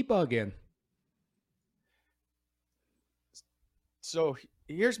putting the e-bug in. So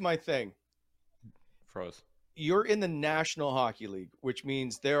here's my thing. Froze. You're in the National Hockey League, which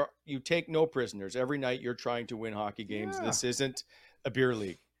means you take no prisoners. Every night you're trying to win hockey games. Yeah. This isn't a beer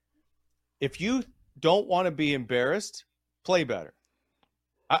league. If you don't want to be embarrassed, play better.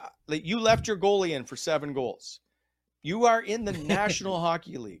 You left your goalie in for 7 goals. You are in the National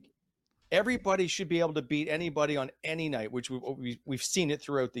Hockey League. Everybody should be able to beat anybody on any night, which we've seen it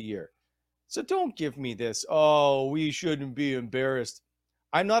throughout the year. So don't give me this, oh, we shouldn't be embarrassed.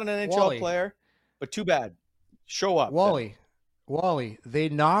 I'm not an NHL player, but too bad. Show up. Wally, they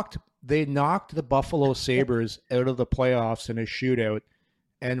knocked the Buffalo Sabres out of the playoffs in a shootout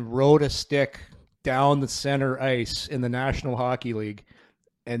and rode a stick down the center ice in the National Hockey League.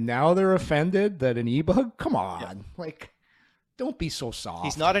 And now they're offended that an e-bug? Come on. Yeah. Don't be so soft.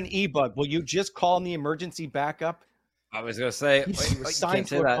 He's not an e-bug. Will you just call him the emergency backup? I was going to say, he was signed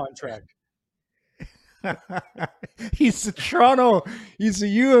to a contract. He's the Toronto. He's the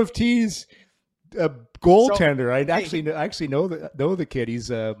U of T's goaltender. So, I actually know the kid.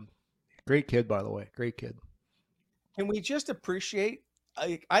 He's a great kid, by the way. Great kid. Can we just appreciate?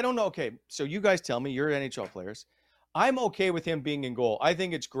 I don't know. Okay, so you guys tell me, you're NHL players. I'm okay with him being in goal. I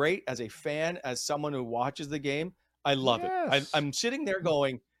think it's great as a fan, as someone who watches the game. I love it. I'm sitting there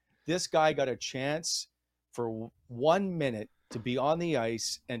going, this guy got a chance for 1 minute to be on the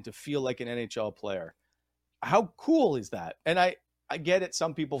ice and to feel like an NHL player. How cool is that? And I get it.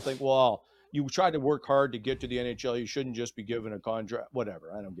 Some people think, well, you try to work hard to get to the NHL. You shouldn't just be given a contract.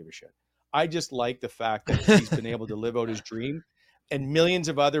 Whatever. I don't give a shit. I just like the fact that he's been able to live out his dream. And millions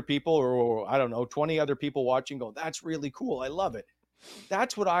of other people, or I don't know, 20 other people watching go, that's really cool. I love it.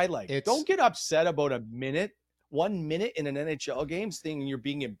 That's what I like. Don't get upset about 1 minute in an NHL game thinking you're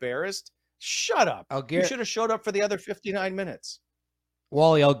being embarrassed. Shut up. You should have showed up for the other 59 minutes.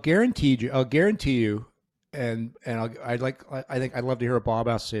 Wally, I'll guarantee you, and I think I'd love to hear what Bob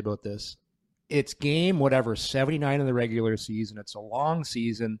has to say about this. It's game, 79 in the regular season. It's a long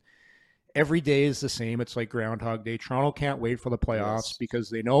season. Every day is the same. It's like Groundhog Day. Toronto can't wait for the playoffs because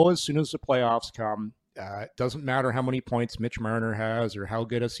they know as soon as the playoffs come, it doesn't matter how many points Mitch Marner has or how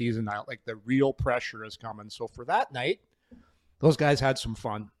good a season. The real pressure is coming. So for that night, those guys had some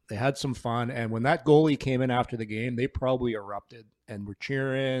fun. They had some fun. And when that goalie came in after the game, they probably erupted and were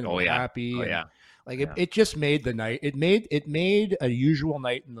cheering, happy. Oh, yeah. It just made the night. It made a usual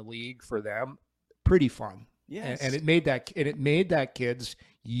night in the league for them pretty fun. Yes. And it made that kid's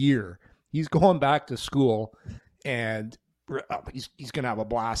year. He's going back to school, and he's going to have a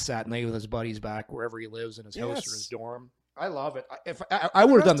blast that night with his buddies back wherever he lives, in his house or his dorm. I love it. If I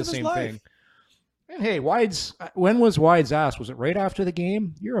would have done the same thing. And hey, when was Wide's asked? Was it right after the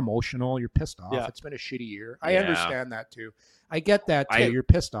game? You're emotional. You're pissed off. Yeah. It's been a shitty year. I understand that too. I get that too. You're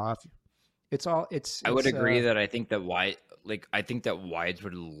pissed off. I would agree that I think that Wides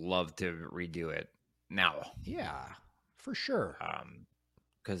would love to redo it now. Yeah, for sure.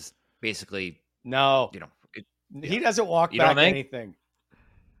 Because basically, no, he doesn't walk back anything.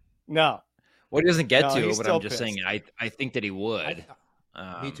 No, well, he doesn't get to, but I'm just saying, I think that he would.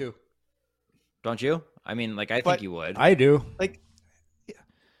 Me too. Don't you? I mean, I think he would. I do.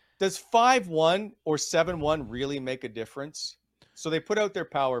 Does 5-1 or 7-1 really make a difference? So they put out their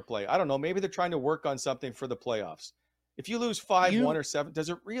power play. I don't know. Maybe they're trying to work on something for the playoffs. If you lose 5-1 or 7, does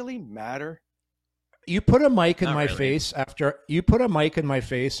it really matter? You put a mic in my face after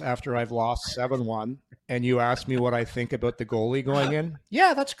I've lost 7-1, and you ask me what I think about the goalie going in.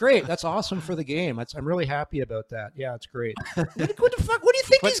 Yeah, that's great. That's awesome for the game. I'm really happy about that. Yeah, it's great. What the fuck? What do you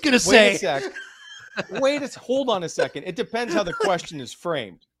think he's going to say? Hold on a second. It depends how the question is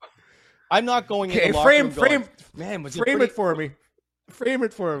framed. I'm not going in the locker room going, man, frame it for me. Frame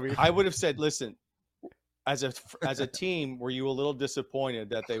it for me. I would have said, listen, as a team, were you a little disappointed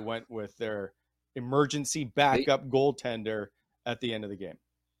that they went with their emergency backup goaltender at the end of the game?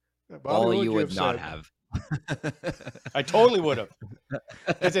 Bobby, you would not have. I totally would have.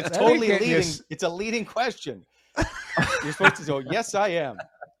 Because it's totally leading. It's a leading question. You're supposed to go, yes, I am.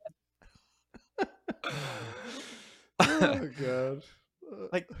 Oh God!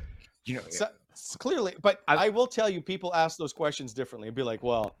 Like, So, clearly, but I will tell you, people ask those questions differently and be like,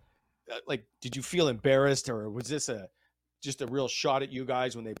 well, like, did you feel embarrassed, or was this just a real shot at you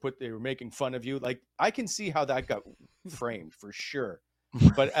guys when they were making fun of you? Like, I can see how that got framed for sure.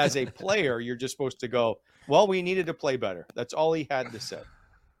 But as a player, you're just supposed to go, well, we needed to play better. That's all he had to say.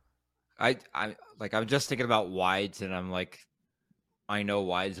 I'm just thinking about Wides, and I'm like, I know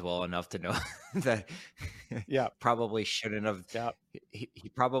Wides well enough to know that probably shouldn't have. Yeah. He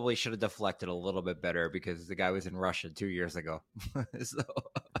probably should have deflected a little bit better because the guy was in Russia 2 years ago.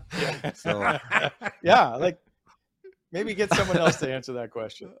 Like maybe get someone else to answer that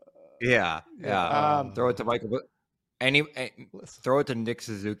question. Yeah. Throw it to Michael. Throw it to Nick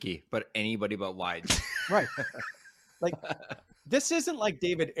Suzuki, but anybody but Wides. Right. Like, this isn't like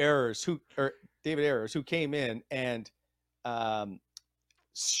David Ayers who came in and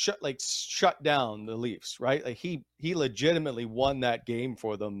shut down the Leafs, right? Like he legitimately won that game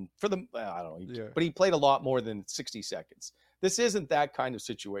for them. I don't know, but he played a lot more than 60 seconds. This isn't that kind of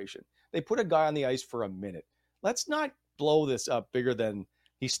situation. They put a guy on the ice for a minute. Let's not blow this up bigger than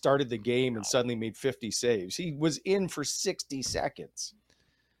he started the game and suddenly made 50 saves. He was in for 60 seconds.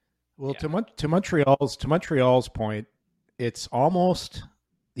 Well, to Montreal's point, it's almost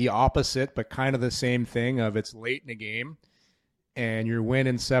the opposite, but kind of the same thing of it's late in the game and you're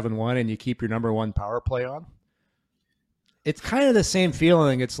winning 7-1 and you keep your number one power play on. It's kind of the same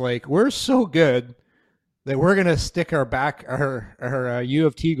feeling. It's like, we're so good that we're going to stick our U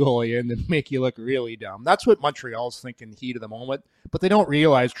of T goalie in and make you look really dumb. That's what Montreal's thinking heat of the moment, but they don't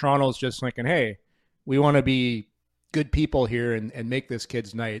realize Toronto's just thinking, hey, we want to be good people here and make this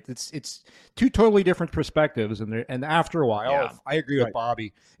kid's night. It's two totally different perspectives, and after a while, I agree with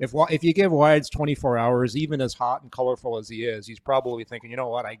Bobby. If you give Wides 24 hours, even as hot and colorful as he is, he's probably thinking, you know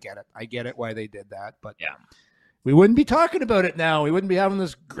what, I get it why they did that, but we wouldn't be talking about it now. We wouldn't be having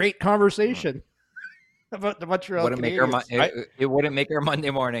this great conversation about the Montreal Canadiens. It wouldn't make our Monday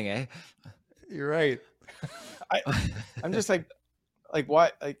morning, eh? You're right. I'm just like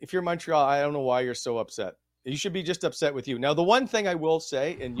why? Like, if you're Montreal, I don't know why you're so upset. You should be just upset with you. Now, the one thing I will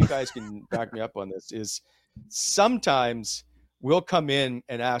say, and you guys can back me up on this, is sometimes we'll come in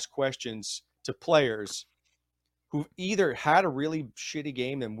and ask questions to players who've either had a really shitty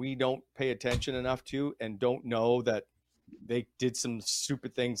game and we don't pay attention enough to and don't know that they did some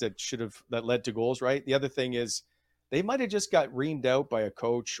stupid things that led to goals, right? The other thing is they might have just got reamed out by a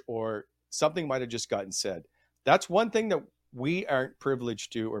coach or something might have just gotten said. That's one thing that we aren't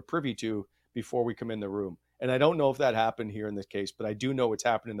privileged to or privy to before we come in the room. And I don't know if that happened here in this case, but I do know it's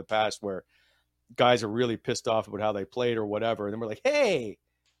happened in the past where guys are really pissed off about how they played or whatever. And then we're like, hey,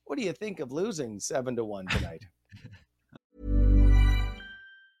 what do you think of losing 7-1 tonight?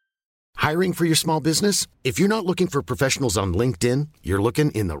 Hiring for your small business? If you're not looking for professionals on LinkedIn, you're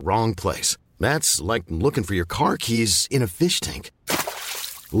looking in the wrong place. That's like looking for your car keys in a fish tank.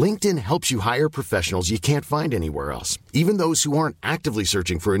 LinkedIn helps you hire professionals you can't find anywhere else, even those who aren't actively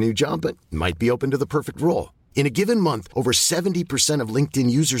searching for a new job but might be open to the perfect role. In a given month, over 70% of LinkedIn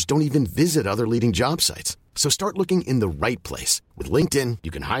users don't even visit other leading job sites. So start looking in the right place. With LinkedIn,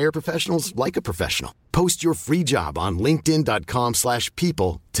 you can hire professionals like a professional. Post your free job on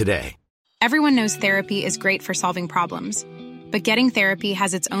linkedin.com/people today. Everyone knows therapy is great for solving problems, but getting therapy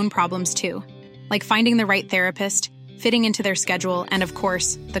has its own problems too, like finding the right therapist, fitting into their schedule, and of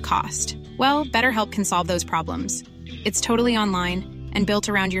course, the cost. Well, BetterHelp can solve those problems. It's totally online and built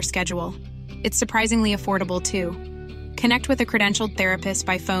around your schedule. It's surprisingly affordable too. Connect with a credentialed therapist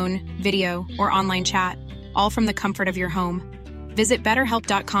by phone, video, or online chat, all from the comfort of your home. Visit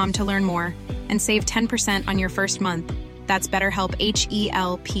BetterHelp.com to learn more and save 10% on your first month. That's BetterHelp,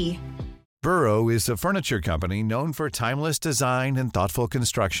 H-E-L-P. Burrow is a furniture company known for timeless design and thoughtful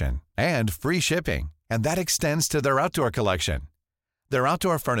construction and free shipping, and that extends to their outdoor collection. Their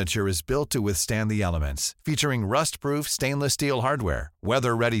outdoor furniture is built to withstand the elements, featuring rust-proof stainless steel hardware,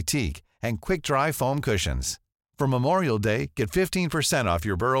 weather-ready teak, and quick-dry foam cushions. For Memorial Day, get 15% off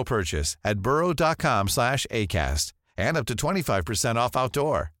your Burrow purchase at burrow.com/ACAST and up to 25% off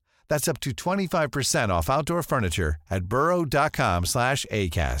outdoor. That's up to 25% off outdoor furniture at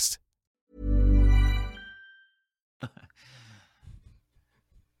burrow.com/ACAST.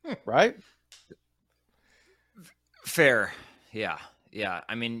 Right? Fair. Yeah.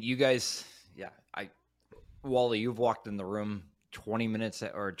 I mean, you guys, Wally, you've walked in the room 20 minutes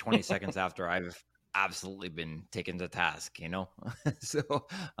or 20 seconds after I've absolutely been taken to task, you know? So,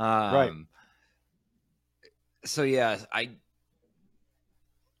 right. So yeah, I'm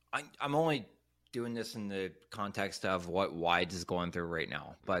only doing this in the context of what Wides is going through right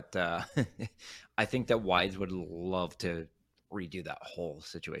now, but I think that Wides would love to redo that whole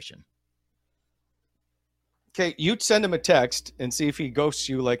situation. Okay, you'd send him a text and see if he ghosts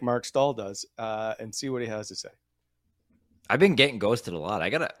you like Mark Stahl does, and see what he has to say. I've been getting ghosted a lot. I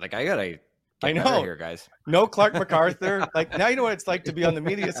gotta get better here, guys. No Clark MacArthur. Like, now you know what it's like to be on the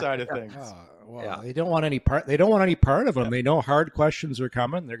media side of things. They don't want any part. They don't want any part of him. They know hard questions are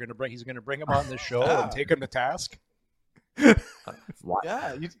coming. He's going to bring him on the show and take him to task.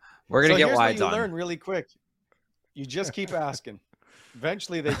 Yeah, we're gonna get Wides on. You learn really quick. You just keep asking.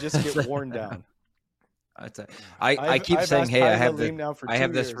 Eventually, they just get worn down. I keep saying, hey, I have this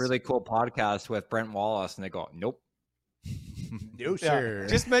years. really cool podcast with Brent Wallace, and they go, nope. No, sir.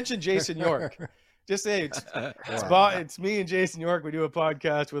 Just mention Jason York. Just say it's me and Jason York. We do a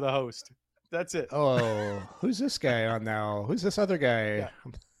podcast with a host. That's it. Oh, who's this guy on now? Who's this other guy?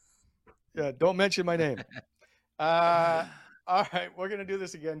 Yeah, don't mention my name. All right, we're going to do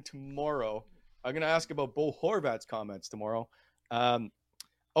this again tomorrow. I'm going to ask about Bo Horvat's comments tomorrow.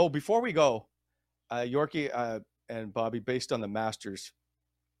 Before we go, Yorkie and Bobby, based on the Masters,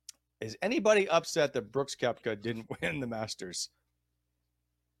 is anybody upset that Brooks Koepka didn't win the Masters?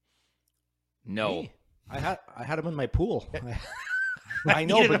 No. Me? I had him in my pool. I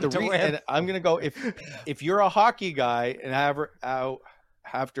know, but and I'm going to go, if you're a hockey guy and after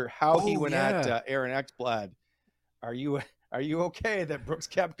how he went at Aaron Ekblad, are you okay that Brooks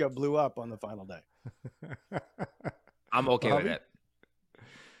Koepka blew up on the final day? I'm okay with it.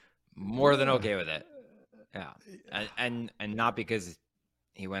 More than okay with it. Yeah. And not because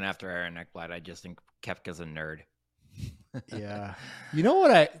he went after Aaron Ekblad. I just think Koepka's a nerd. Yeah. You know what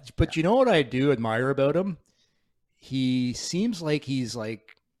I do admire about him? He seems like he's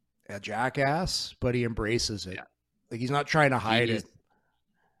like a jackass, but he embraces it. Yeah. Like he's not trying to hide it.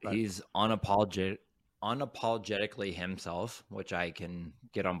 He's unapologetically himself, which I can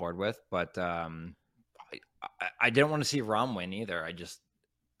get on board with. But I didn't want to see Rahm win either. I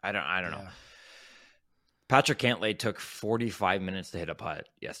don't know. Patrick Cantlay took 45 minutes to hit a putt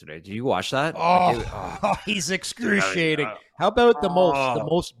yesterday. Did you watch that? He's excruciating. How about the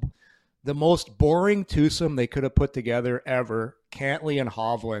most boring twosome they could have put together ever? Cantlay and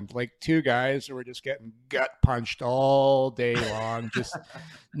Hovland, like two guys who were just getting gut punched all day long. Just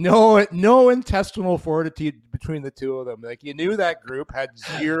no intestinal fortitude between the two of them. Like, you knew that group had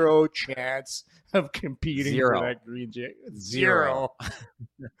zero chance of competing for that green jacket. Zero.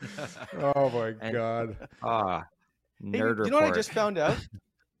 Oh my God. Nerd report. You know what I just found out?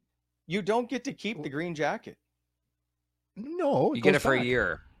 You don't get to keep the green jacket. No, you get it for a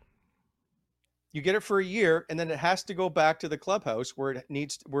year. You get it for a year, and then it has to go back to the clubhouse where it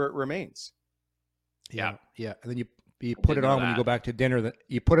remains. Yeah. And then you put it on when you go back to dinner.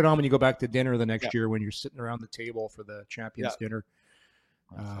 You put it on when you go back to dinner the next year when you're sitting around the table for the Champions dinner.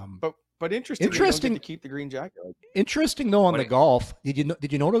 But interesting. You don't get to keep the green jacket. Interesting though on the golf.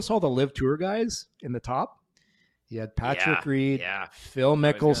 Did you notice all the Live Tour guys in the top? You had Patrick Reed, Phil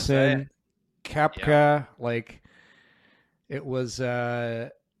Mickelson, Koepka. Like it was.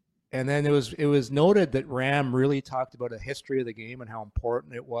 And then it was noted that Ram really talked about a history of the game and how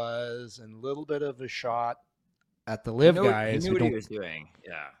important it was, and a little bit of a shot at the Live guys. He knew what he was doing.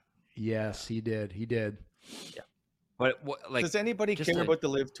 Yeah. Yes, he did. Yeah. But does anybody care about the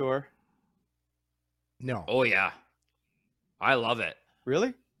Live Tour? No. Oh yeah, I love it.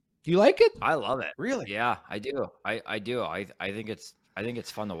 Really? Do you like it? I love it. Really? Yeah, I do. I do. I think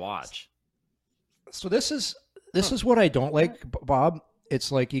it's fun to watch. So this is what I don't like, Bob. It's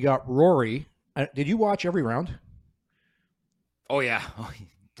like you got Rory. Did you watch every round? Oh yeah,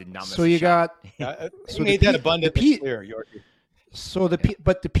 did not miss. So you got. So made that abundantly clear, Yorkie. So the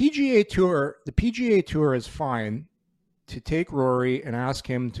PGA Tour is fine to take Rory and ask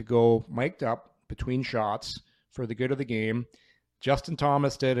him to go mic'd up between shots for the good of the game. Justin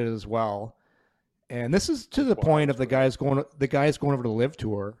Thomas did it as well, and this is to the point of the guys going over to the Live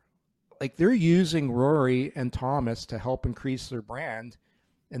Tour. Like, they're using Rory and Thomas to help increase their brand.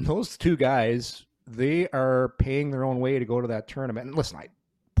 And those two guys, they are paying their own way to go to that tournament. And listen,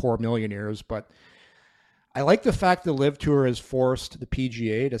 poor millionaires, but I like the fact the Live Tour has forced the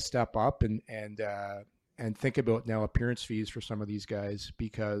PGA to step up and think about now appearance fees for some of these guys,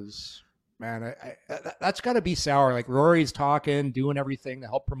 because, man, that's got to be sour. Like, Rory's talking, doing everything to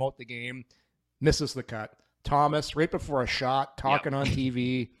help promote the game, misses the cut. Thomas, right before a shot, talking on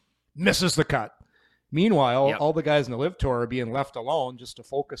TV, misses the cut. Meanwhile, all the guys in the Live Tour are being left alone just to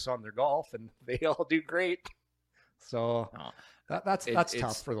focus on their golf, and they all do great. So that's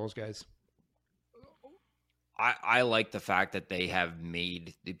tough for those guys. I like the fact that they have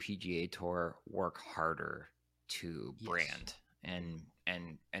made the PGA Tour work harder to brand. And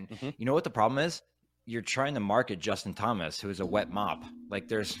you know what the problem is? You're trying to market Justin Thomas, who is a wet mop. Like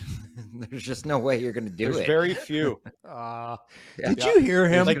there's just no way you're going to do it. There's very few. Did you hear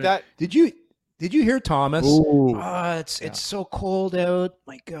him? Like that. Did you hear Thomas? Ooh. It's so cold out.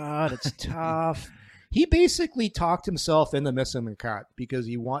 My God, it's tough. He basically talked himself into missing the cut because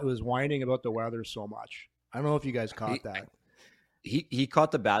he was whining about the weather so much. I don't know if you guys caught that. He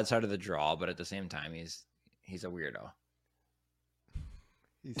caught the bad side of the draw, but at the same time, he's a weirdo.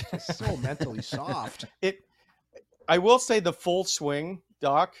 He's just so mentally soft. I will say the Full Swing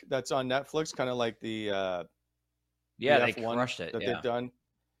doc that's on Netflix, kind of like the they crushed it that they've done,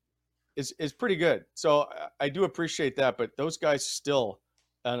 is pretty good. So I do appreciate that, but those guys still,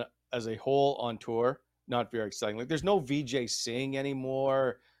 as a whole on tour, not very exciting. Like there's no Vijay Singh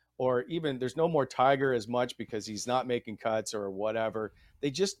anymore, or even there's no more Tiger as much because he's not making cuts or whatever. They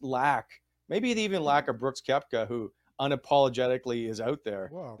just lack. Maybe they even lack a Brooks Koepka who unapologetically is out there.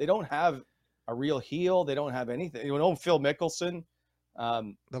 Wow. They don't have a real heel. They don't have anything. You know, Phil Mickelson.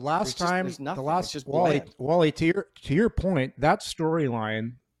 The last time, just Wally, to your point, that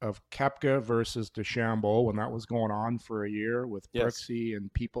storyline of Koepka versus DeChambeau when that was going on for a year with Brooksy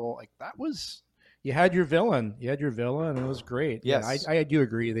and people like that was, you had your villain, and it was great. Yes, I do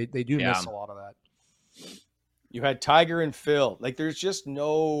agree. They do miss a lot of that. You had Tiger and Phil. Like there's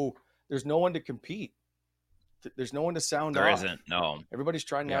no one to compete. There's no one to sound off. There isn't. No. Everybody's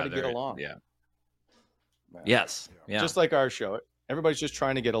trying now to get along. Yeah. Yes. Yeah. Just like our show. Everybody's just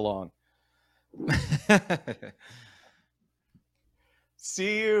trying to get along.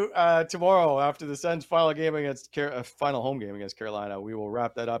 See you tomorrow after the Sens' final home game against Carolina. We will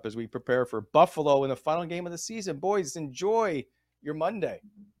wrap that up as we prepare for Buffalo in the final game of the season. Boys, enjoy your Monday.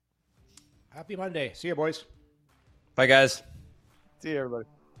 Happy Monday. See you, boys. Bye, guys. See you, everybody.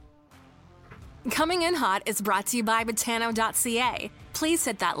 Coming in Hot is brought to you by Botano.ca. Please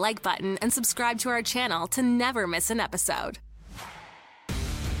hit that like button and subscribe to our channel to never miss an episode.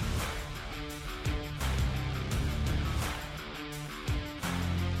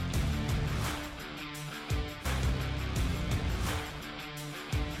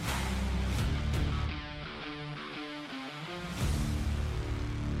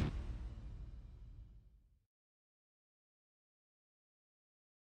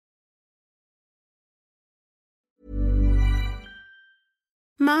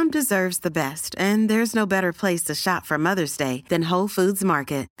 Mom deserves the best, and there's no better place to shop for Mother's Day than Whole Foods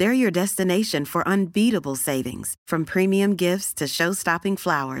Market. They're your destination for unbeatable savings, from premium gifts to show-stopping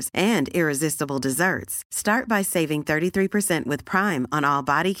flowers and irresistible desserts. Start by saving 33% with Prime on all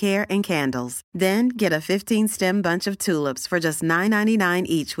body care and candles. Then get a 15-stem bunch of tulips for just $9.99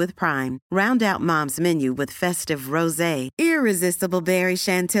 each with Prime. Round out Mom's menu with festive rosé, irresistible berry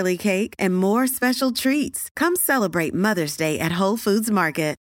chantilly cake, and more special treats. Come celebrate Mother's Day at Whole Foods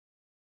Market.